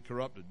not easily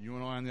corrupted. You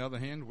and I, on the other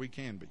hand, we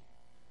can be.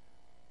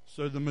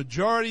 So the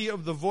majority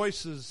of the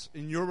voices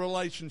in your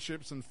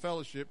relationships and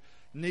fellowship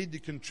need to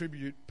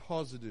contribute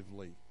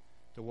positively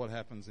to what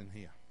happens in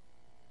here.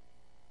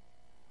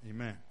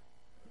 Amen.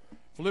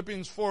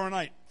 Philippians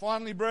 4:8.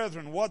 Finally,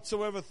 brethren,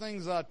 whatsoever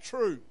things are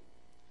true,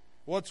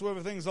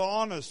 whatsoever things are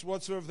honest,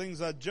 whatsoever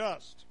things are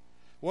just,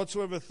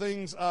 whatsoever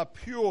things are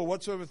pure,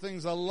 whatsoever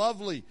things are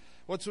lovely,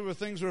 whatsoever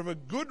things are of a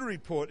good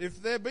report,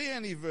 if there be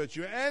any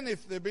virtue, and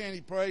if there be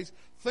any praise,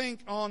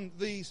 think on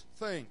these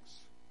things.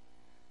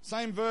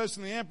 Same verse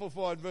in the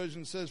Amplified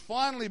Version says,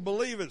 finally,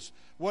 believers,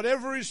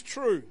 whatever is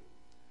true,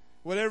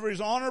 whatever is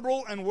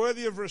honorable and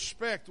worthy of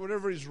respect,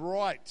 whatever is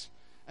right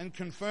and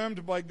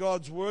confirmed by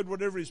God's word,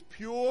 whatever is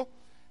pure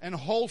and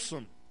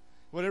wholesome,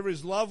 whatever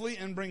is lovely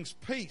and brings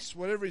peace,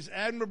 whatever is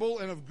admirable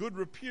and of good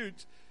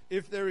repute,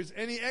 if there is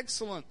any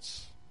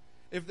excellence,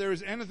 if there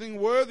is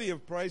anything worthy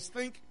of praise,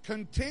 think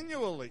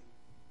continually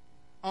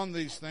on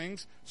these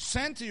things,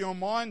 center your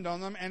mind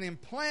on them, and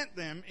implant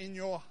them in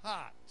your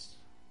hearts.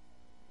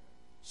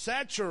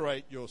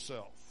 Saturate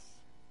yourself.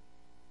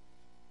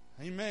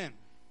 Amen.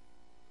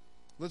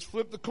 Let's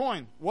flip the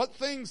coin. What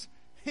things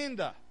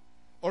hinder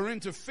or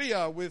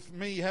interfere with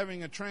me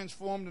having a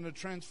transformed and a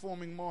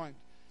transforming mind?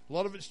 A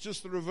lot of it's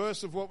just the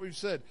reverse of what we've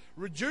said.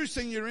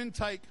 Reducing your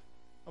intake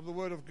of the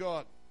Word of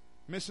God.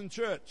 Missing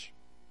church.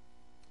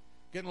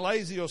 Getting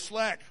lazy or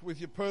slack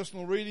with your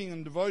personal reading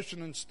and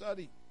devotion and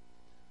study.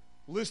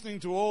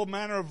 Listening to all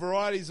manner of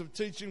varieties of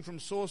teaching from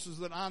sources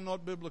that are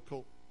not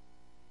biblical.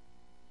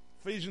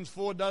 Ephesians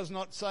 4 does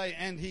not say,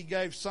 and he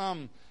gave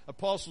some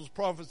apostles,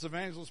 prophets,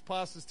 evangelists,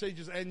 pastors,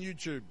 teachers, and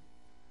YouTube.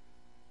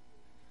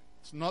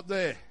 It's not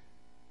there.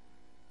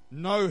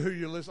 Know who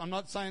you listen. I'm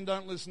not saying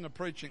don't listen to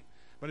preaching,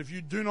 but if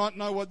you do not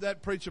know what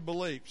that preacher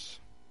believes,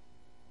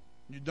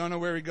 you don't know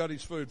where he got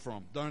his food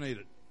from, don't eat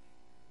it.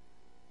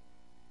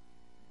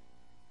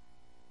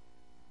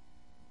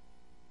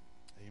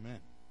 Amen.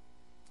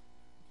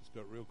 Just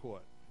got real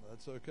quiet.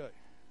 That's okay.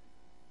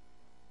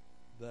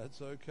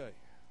 That's okay.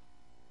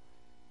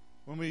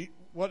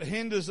 What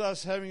hinders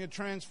us having a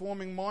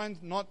transforming mind?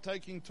 Not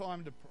taking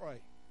time to pray.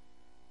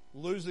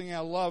 Losing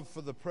our love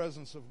for the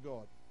presence of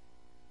God.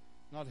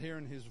 Not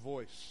hearing his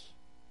voice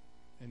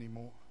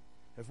anymore.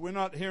 If we're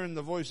not hearing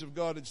the voice of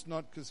God, it's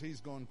not because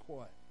he's gone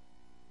quiet.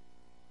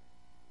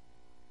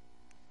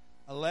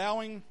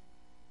 Allowing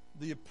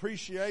the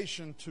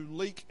appreciation to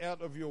leak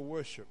out of your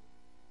worship.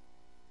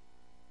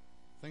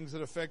 Things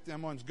that affect our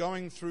minds.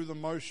 Going through the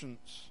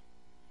motions.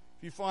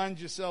 If you find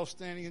yourself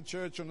standing in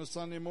church on a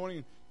Sunday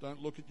morning,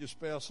 don't look at your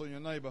spouse or your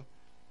neighbor,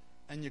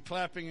 and you're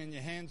clapping and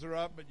your hands are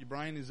up, but your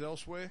brain is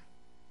elsewhere,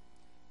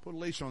 put a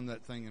leash on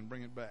that thing and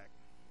bring it back.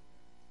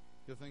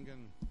 You're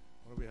thinking,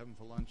 what are we having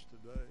for lunch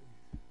today?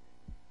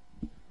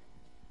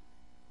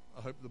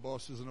 I hope the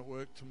boss isn't at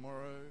work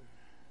tomorrow.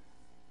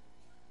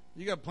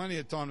 You got plenty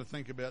of time to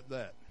think about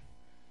that.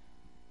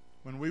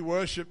 When we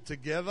worship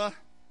together,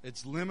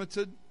 it's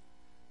limited,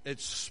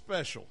 it's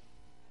special,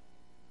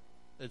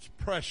 it's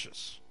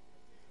precious.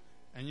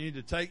 And you need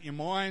to take your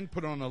mind,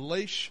 put it on a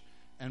leash,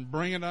 and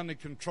bring it under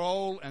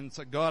control and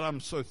say, God, I'm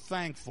so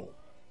thankful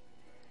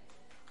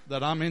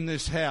that I'm in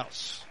this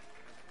house.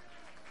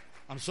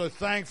 I'm so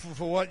thankful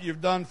for what you've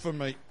done for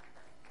me.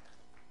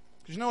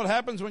 Because you know what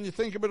happens when you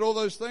think about all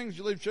those things?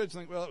 You leave church and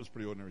think, well, that was a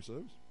pretty ordinary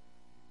service.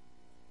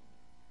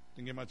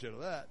 Didn't get much out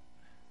of that.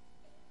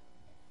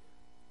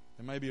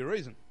 There may be a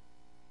reason.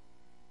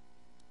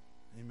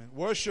 Amen.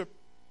 Worship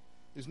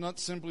is not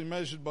simply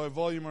measured by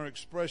volume or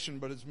expression,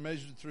 but it's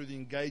measured through the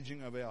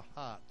engaging of our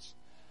hearts.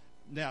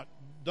 Now,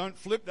 don't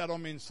flip that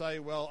on me and say,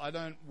 well, I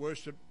don't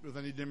worship with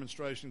any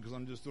demonstration because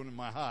I'm just doing it in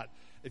my heart.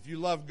 If you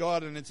love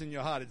God and it's in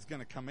your heart, it's going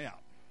to come out.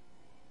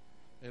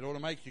 It ought to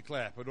make you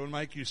clap. It ought to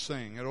make you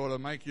sing. It ought to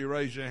make you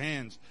raise your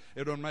hands.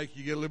 It ought to make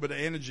you get a little bit of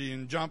energy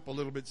and jump a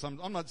little bit.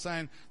 I'm not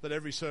saying that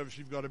every service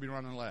you've got to be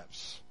running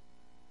laps.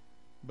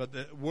 But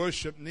the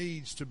worship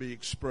needs to be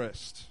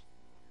expressed.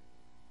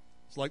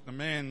 It's like the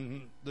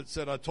man that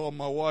said, I told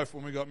my wife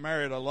when we got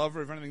married, I love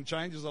her. If anything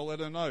changes, I'll let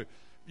her know.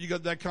 You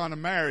got that kind of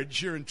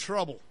marriage, you're in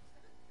trouble.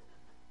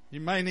 You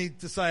may need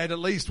to say it at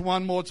least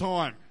one more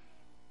time.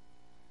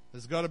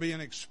 There's got to be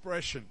an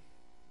expression.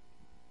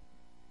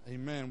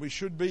 Amen. We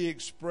should be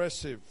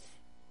expressive.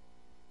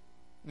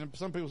 You know,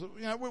 some people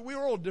say,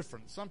 we're all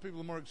different. Some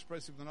people are more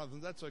expressive than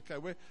others. That's okay.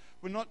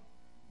 We're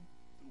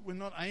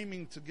not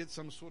aiming to get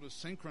some sort of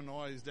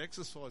synchronized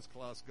exercise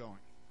class going.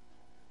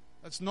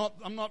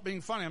 I'm not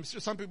being funny. I'm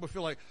just, some people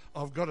feel like,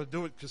 oh, I've got to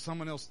do it because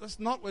someone else. That's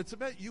not, it's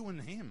about you and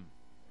him.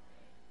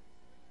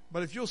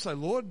 But if you'll say,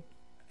 Lord,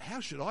 how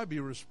should I be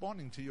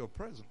responding to your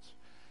presence?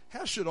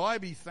 How should I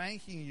be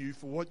thanking you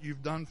for what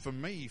you've done for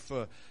me,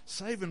 for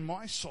saving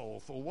my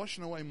soul, for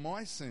washing away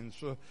my sins,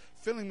 for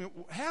filling me?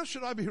 How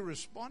should I be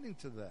responding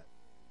to that?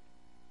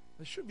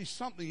 There should be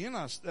something in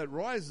us that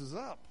rises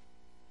up.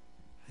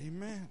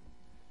 Amen.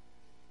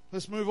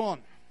 Let's move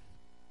on.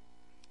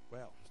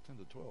 Wow, it's 10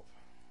 to 12.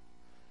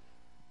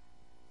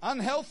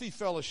 Unhealthy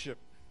fellowship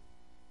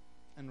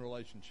and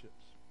relationships.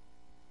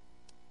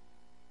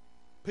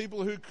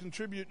 People who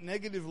contribute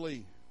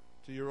negatively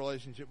to your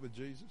relationship with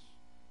Jesus,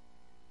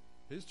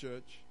 his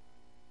church,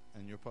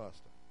 and your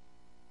pastor.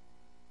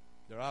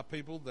 There are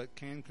people that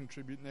can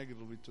contribute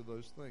negatively to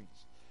those things.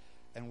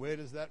 And where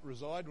does that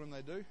reside when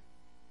they do?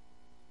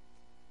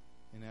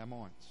 In our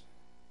minds.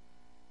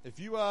 If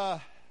you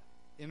are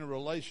in a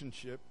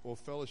relationship or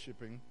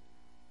fellowshipping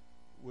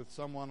with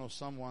someone or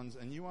someone's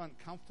and you aren't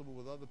comfortable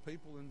with other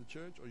people in the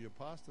church or your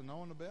pastor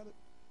knowing about it,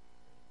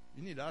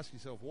 you need to ask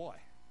yourself why.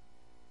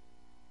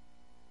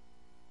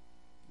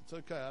 It's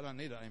okay, I don't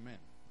need an amen.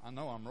 I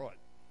know I'm right.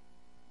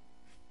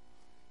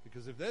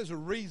 Because if there's a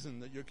reason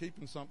that you're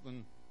keeping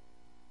something,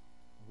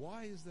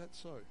 why is that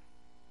so?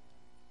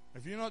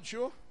 If you're not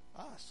sure,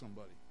 ask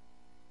somebody.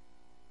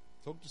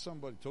 Talk to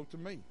somebody. Talk to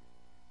me.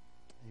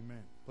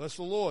 Amen. Bless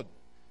the Lord.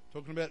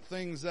 Talking about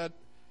things that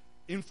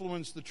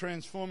influence the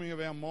transforming of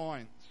our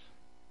minds.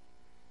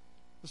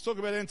 Let's talk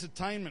about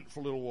entertainment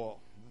for a little while.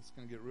 It's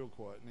going to get real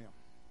quiet now.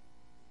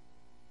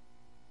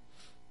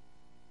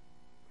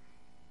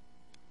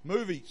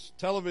 Movies,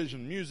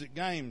 television, music,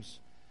 games,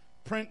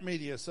 print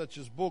media such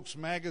as books,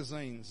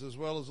 magazines, as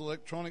well as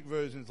electronic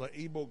versions like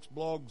ebooks,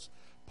 blogs,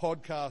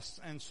 podcasts,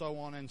 and so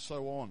on and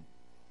so on.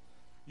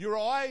 Your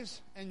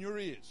eyes and your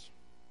ears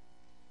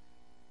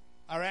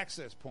are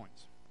access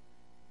points.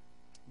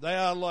 They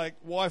are like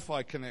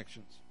Wi-Fi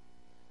connections.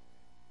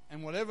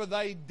 And whatever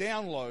they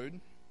download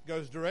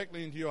goes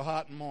directly into your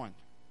heart and mind.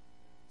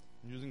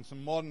 I'm using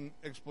some modern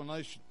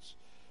explanations.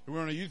 We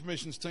were on a youth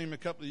missions team a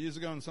couple of years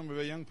ago, and some of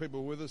our young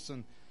people were with us,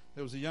 and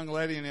there was a young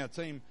lady in our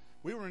team.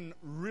 We were in a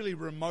really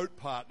remote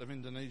part of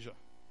Indonesia.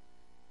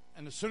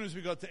 And as soon as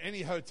we got to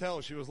any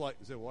hotel, she was like,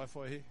 is there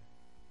Wi-Fi here?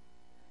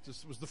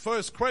 Just was the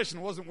first question.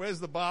 It wasn't, where's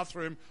the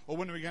bathroom? Or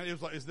when are we going? It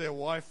was like, is there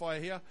Wi-Fi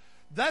here?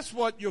 That's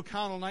what your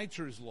carnal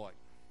nature is like.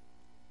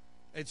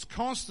 It's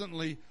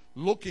constantly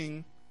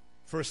looking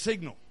for a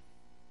signal.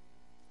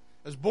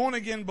 As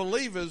born-again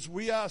believers,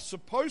 we are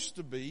supposed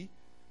to be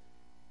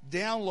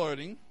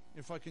downloading,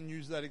 if I can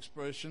use that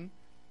expression,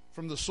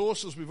 from the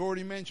sources we've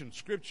already mentioned: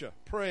 Scripture,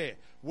 prayer,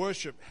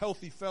 worship,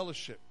 healthy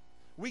fellowship.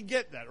 We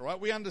get that, right?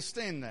 We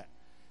understand that.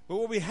 But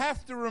what we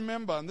have to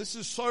remember, and this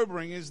is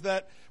sobering, is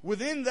that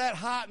within that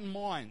heart and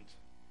mind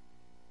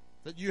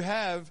that you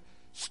have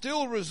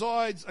still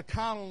resides a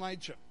carnal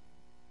nature.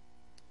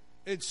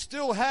 It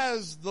still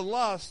has the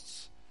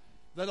lusts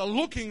that are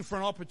looking for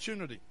an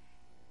opportunity,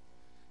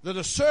 that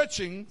are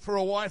searching for a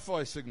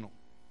Wi-Fi signal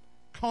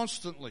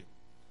constantly.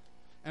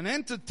 And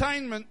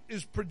entertainment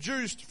is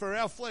produced for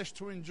our flesh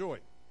to enjoy.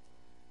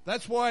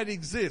 That's why it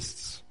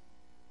exists.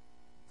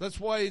 That's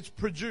why it's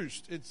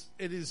produced.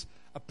 It is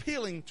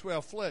appealing to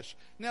our flesh.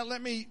 Now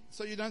let me,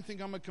 so you don't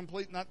think I'm a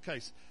complete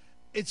nutcase,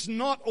 it's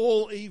not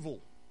all evil,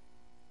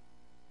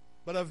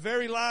 but a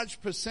very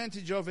large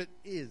percentage of it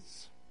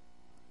is.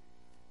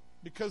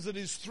 Because it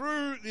is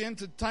through the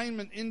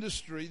entertainment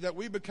industry that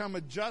we become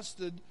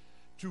adjusted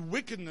to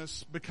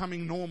wickedness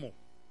becoming normal.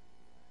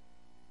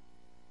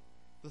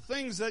 The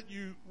things that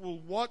you will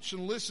watch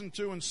and listen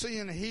to and see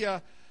and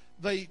hear,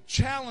 they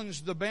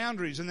challenge the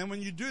boundaries. And then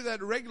when you do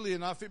that regularly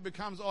enough, it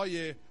becomes, oh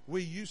yeah, we're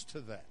used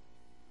to that.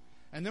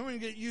 And then when you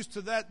get used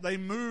to that, they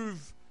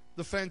move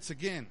the fence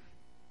again.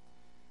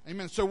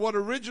 Amen. So what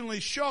originally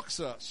shocks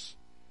us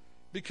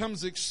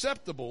becomes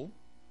acceptable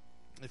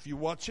if you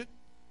watch it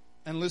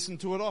and listen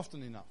to it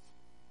often enough.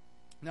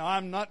 Now,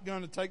 I'm not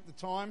going to take the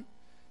time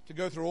to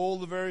go through all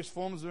the various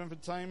forms of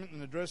entertainment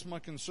and address my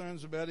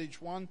concerns about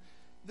each one.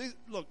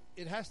 Look,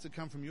 it has to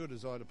come from your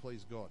desire to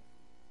please God.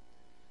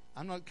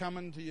 I'm not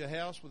coming to your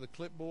house with a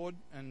clipboard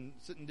and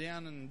sitting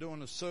down and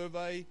doing a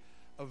survey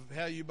of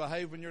how you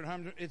behave when you're at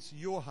home. It's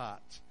your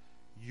heart,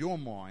 your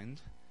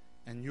mind,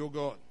 and your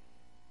God.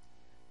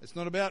 It's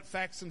not about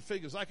facts and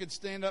figures. I could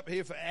stand up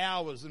here for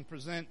hours and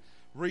present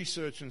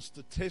research and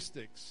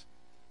statistics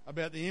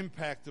about the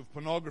impact of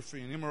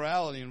pornography and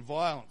immorality and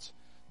violence,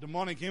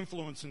 demonic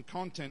influence and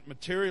content,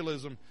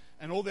 materialism,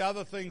 and all the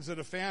other things that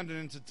are found in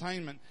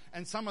entertainment.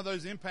 And some of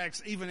those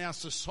impacts even our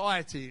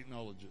society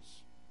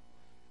acknowledges,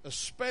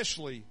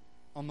 especially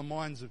on the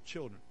minds of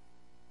children.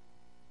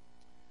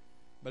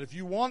 But if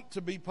you want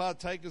to be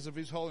partakers of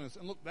His holiness,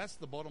 and look, that's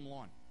the bottom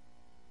line.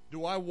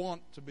 Do I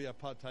want to be a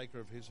partaker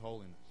of His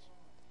holiness?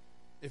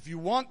 If you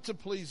want to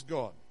please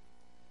God,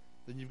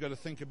 then you've got to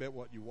think about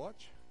what you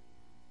watch,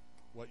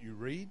 what you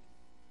read,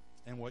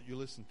 and what you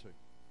listen to.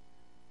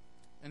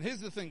 And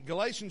here's the thing,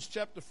 Galatians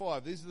chapter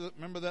 5,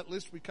 remember that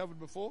list we covered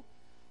before?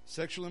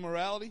 sexual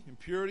immorality,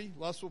 impurity,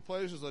 lustful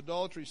pleasures,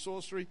 idolatry,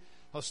 sorcery,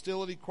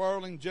 hostility,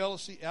 quarreling,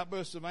 jealousy,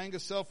 outbursts of anger,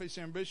 selfish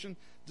ambition,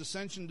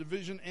 dissension,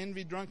 division,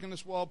 envy,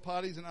 drunkenness, wild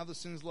parties, and other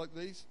sins like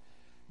these.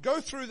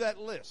 Go through that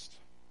list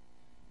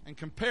and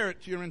compare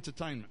it to your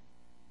entertainment.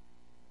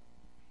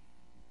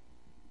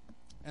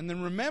 And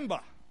then remember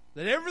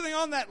that everything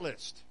on that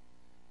list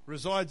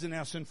resides in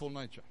our sinful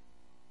nature.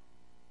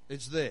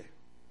 It's there.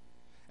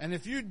 And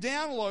if you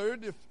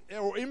download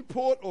or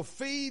import or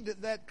feed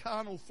that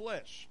carnal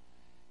flesh,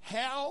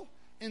 how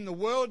in the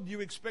world do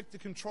you expect to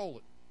control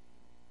it?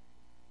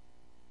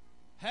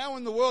 How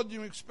in the world do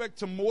you expect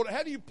to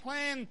how do you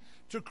plan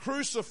to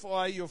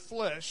crucify your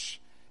flesh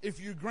if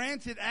you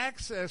grant it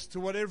access to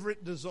whatever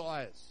it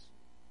desires?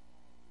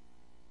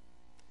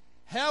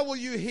 How will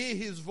you hear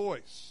his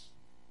voice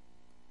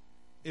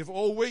if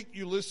all week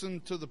you listen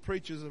to the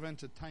preachers of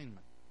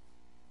entertainment?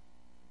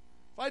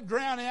 If I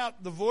drown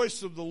out the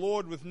voice of the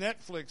Lord with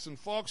Netflix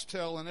and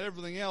Foxtel and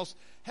everything else,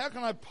 how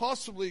can I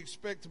possibly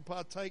expect to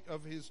partake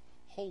of his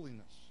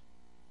holiness?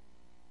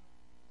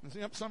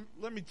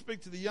 Let me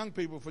speak to the young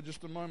people for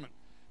just a moment.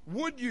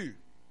 Would you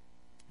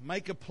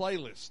make a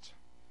playlist?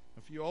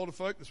 For you older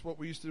folk, that's what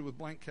we used to do with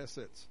blank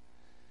cassettes.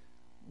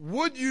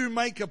 Would you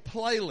make a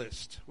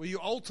playlist where you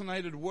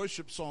alternated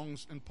worship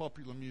songs and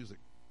popular music?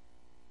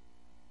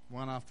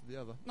 One after the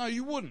other. No,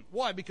 you wouldn't.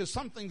 Why? Because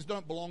some things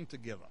don't belong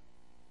together.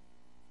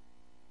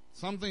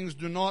 Some things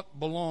do not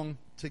belong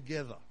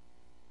together.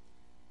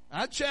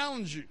 I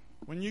challenge you,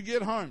 when you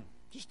get home,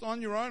 just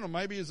on your own, or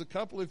maybe as a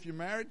couple if you're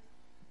married,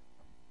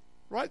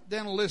 write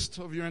down a list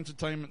of your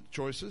entertainment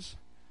choices.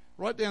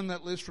 Write down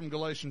that list from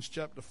Galatians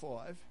chapter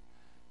 5.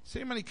 See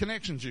how many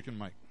connections you can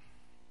make.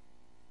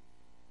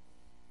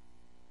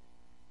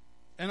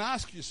 And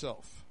ask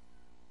yourself,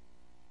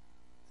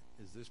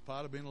 is this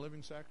part of being a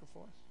living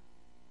sacrifice?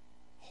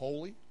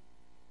 Holy,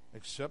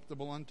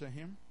 acceptable unto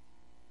him?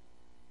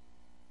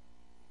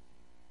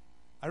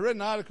 I read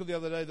an article the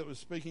other day that was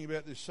speaking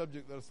about this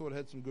subject that I thought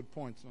had some good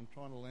points, and I'm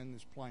trying to land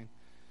this plane.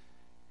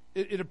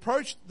 It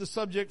approached the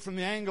subject from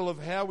the angle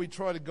of how we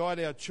try to guide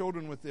our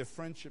children with their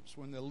friendships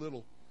when they're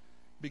little,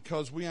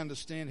 because we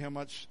understand how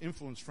much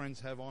influence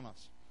friends have on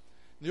us.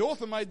 The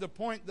author made the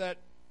point that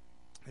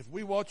if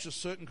we watch a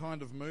certain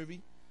kind of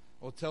movie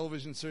or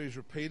television series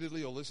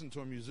repeatedly, or listen to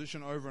a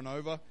musician over and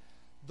over,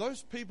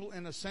 those people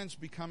in a sense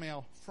become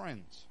our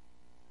friends,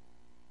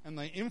 and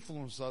they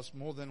influence us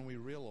more than we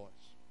realize.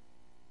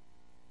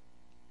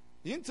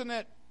 The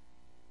internet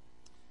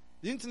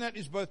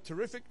is both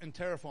terrific and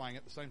terrifying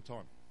at the same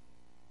time.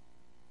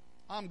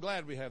 I'm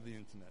glad we have the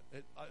internet.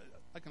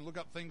 I can look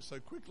up things so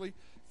quickly,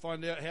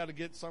 find out how to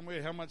get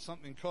somewhere, how much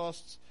something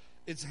costs.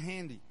 It's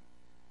handy.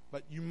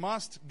 But you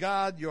must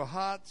guard your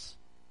hearts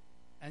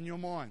and your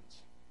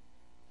minds.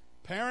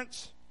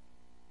 Parents,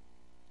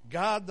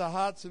 guard the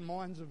hearts and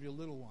minds of your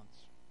little ones.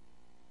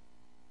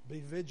 Be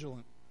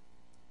vigilant.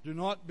 Do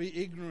not be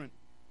ignorant.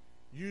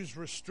 Use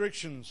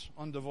restrictions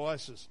on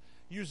devices.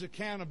 Use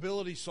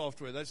accountability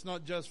software. That's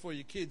not just for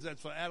your kids,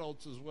 that's for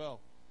adults as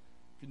well.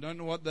 If you don't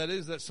know what that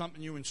is, that's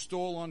something you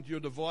install onto your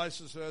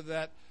devices so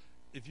that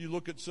if you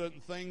look at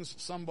certain things,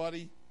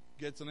 somebody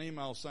gets an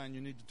email saying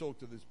you need to talk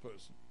to this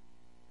person.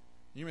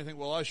 You may think,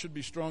 well, I should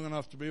be strong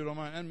enough to be it on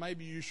my own, and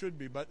maybe you should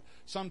be, but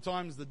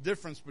sometimes the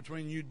difference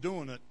between you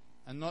doing it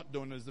and not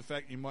doing it is the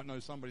fact you might know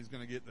somebody's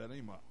going to get that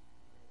email.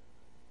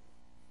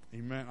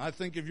 Amen. I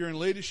think if you're in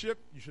leadership,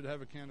 you should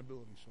have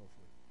accountability software.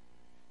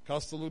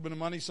 Costs a little bit of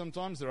money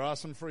sometimes. There are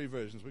some free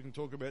versions. We can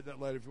talk about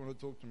that later if you want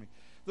to talk to me.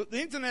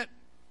 The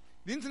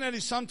internet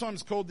is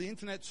sometimes called the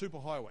internet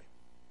superhighway.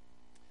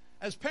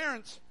 As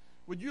parents,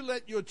 would you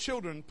let your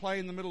children play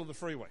in the middle of the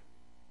freeway?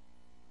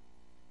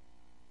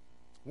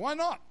 Why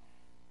not?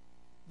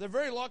 They're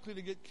very likely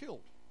to get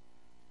killed.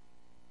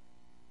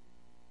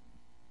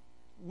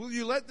 Will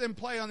you let them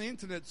play on the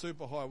internet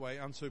superhighway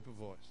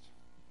unsupervised?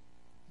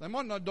 They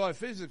might not die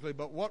physically,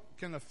 but what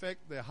can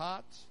affect their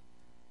hearts,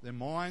 their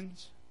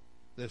minds,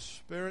 their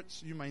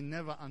spirits, you may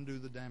never undo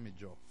the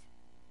damage of.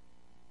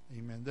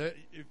 Amen.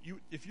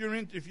 If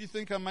you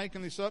think I'm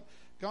making this up,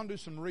 go and do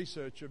some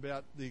research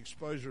about the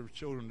exposure of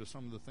children to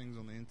some of the things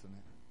on the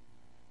internet.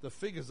 The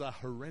figures are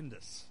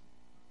horrendous.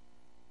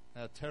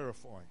 They're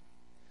terrifying.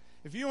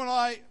 If you and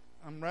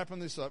I'm wrapping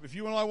this up, if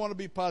you and I want to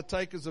be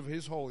partakers of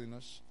his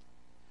holiness,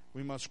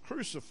 we must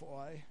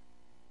crucify,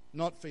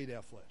 not feed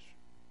our flesh.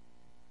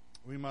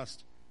 We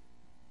must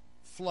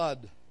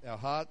flood our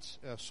hearts,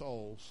 our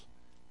souls,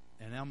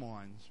 and our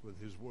minds with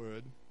his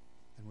word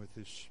and with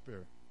his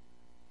spirit.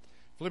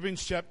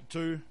 Philippians chapter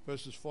 2,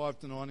 verses 5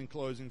 to 9 in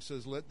closing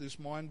says, "Let this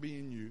mind be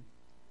in you,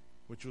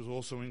 which was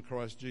also in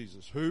Christ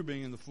Jesus, who,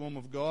 being in the form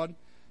of God,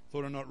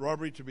 thought it not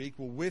robbery to be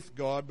equal with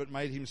God, but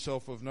made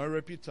himself of no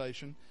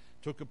reputation,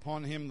 took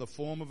upon him the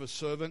form of a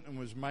servant, and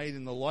was made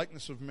in the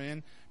likeness of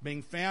men.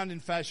 Being found in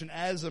fashion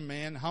as a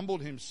man,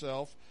 humbled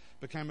himself,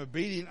 became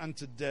obedient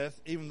unto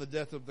death, even the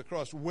death of the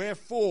cross.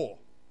 Wherefore,"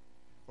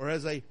 or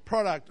as a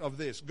product of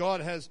this, "God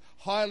has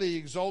highly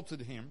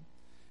exalted him,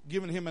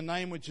 given him a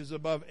name which is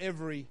above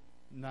every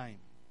name."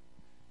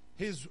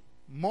 His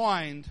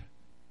mind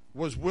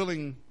was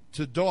willing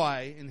to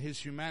die in his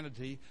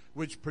humanity,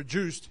 which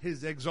produced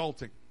his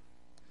exalting.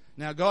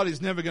 Now, God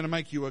is never going to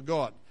make you a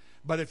God.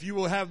 But if you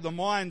will have the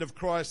mind of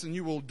Christ and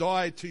you will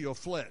die to your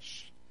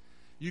flesh,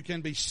 you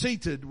can be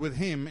seated with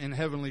him in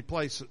heavenly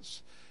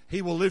places.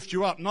 He will lift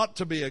you up, not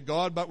to be a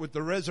God, but with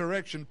the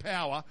resurrection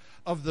power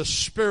of the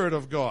Spirit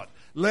of God.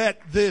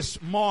 Let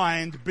this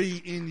mind be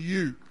in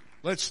you.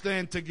 Let's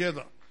stand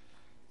together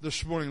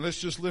this morning. Let's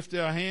just lift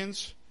our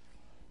hands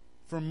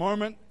for a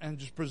moment and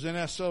just present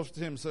ourselves to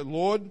him. Say,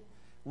 Lord,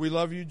 we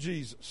love you,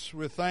 Jesus.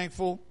 We're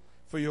thankful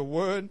for your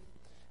word.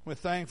 We're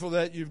thankful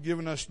that you've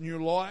given us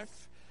new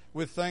life.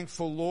 We're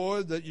thankful,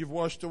 Lord, that you've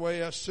washed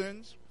away our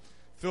sins,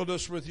 filled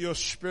us with your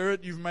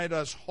Spirit. You've made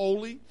us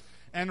holy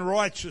and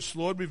righteous,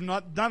 Lord. We've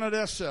not done it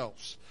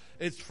ourselves.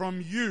 It's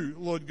from you,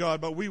 Lord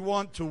God, but we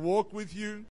want to walk with you.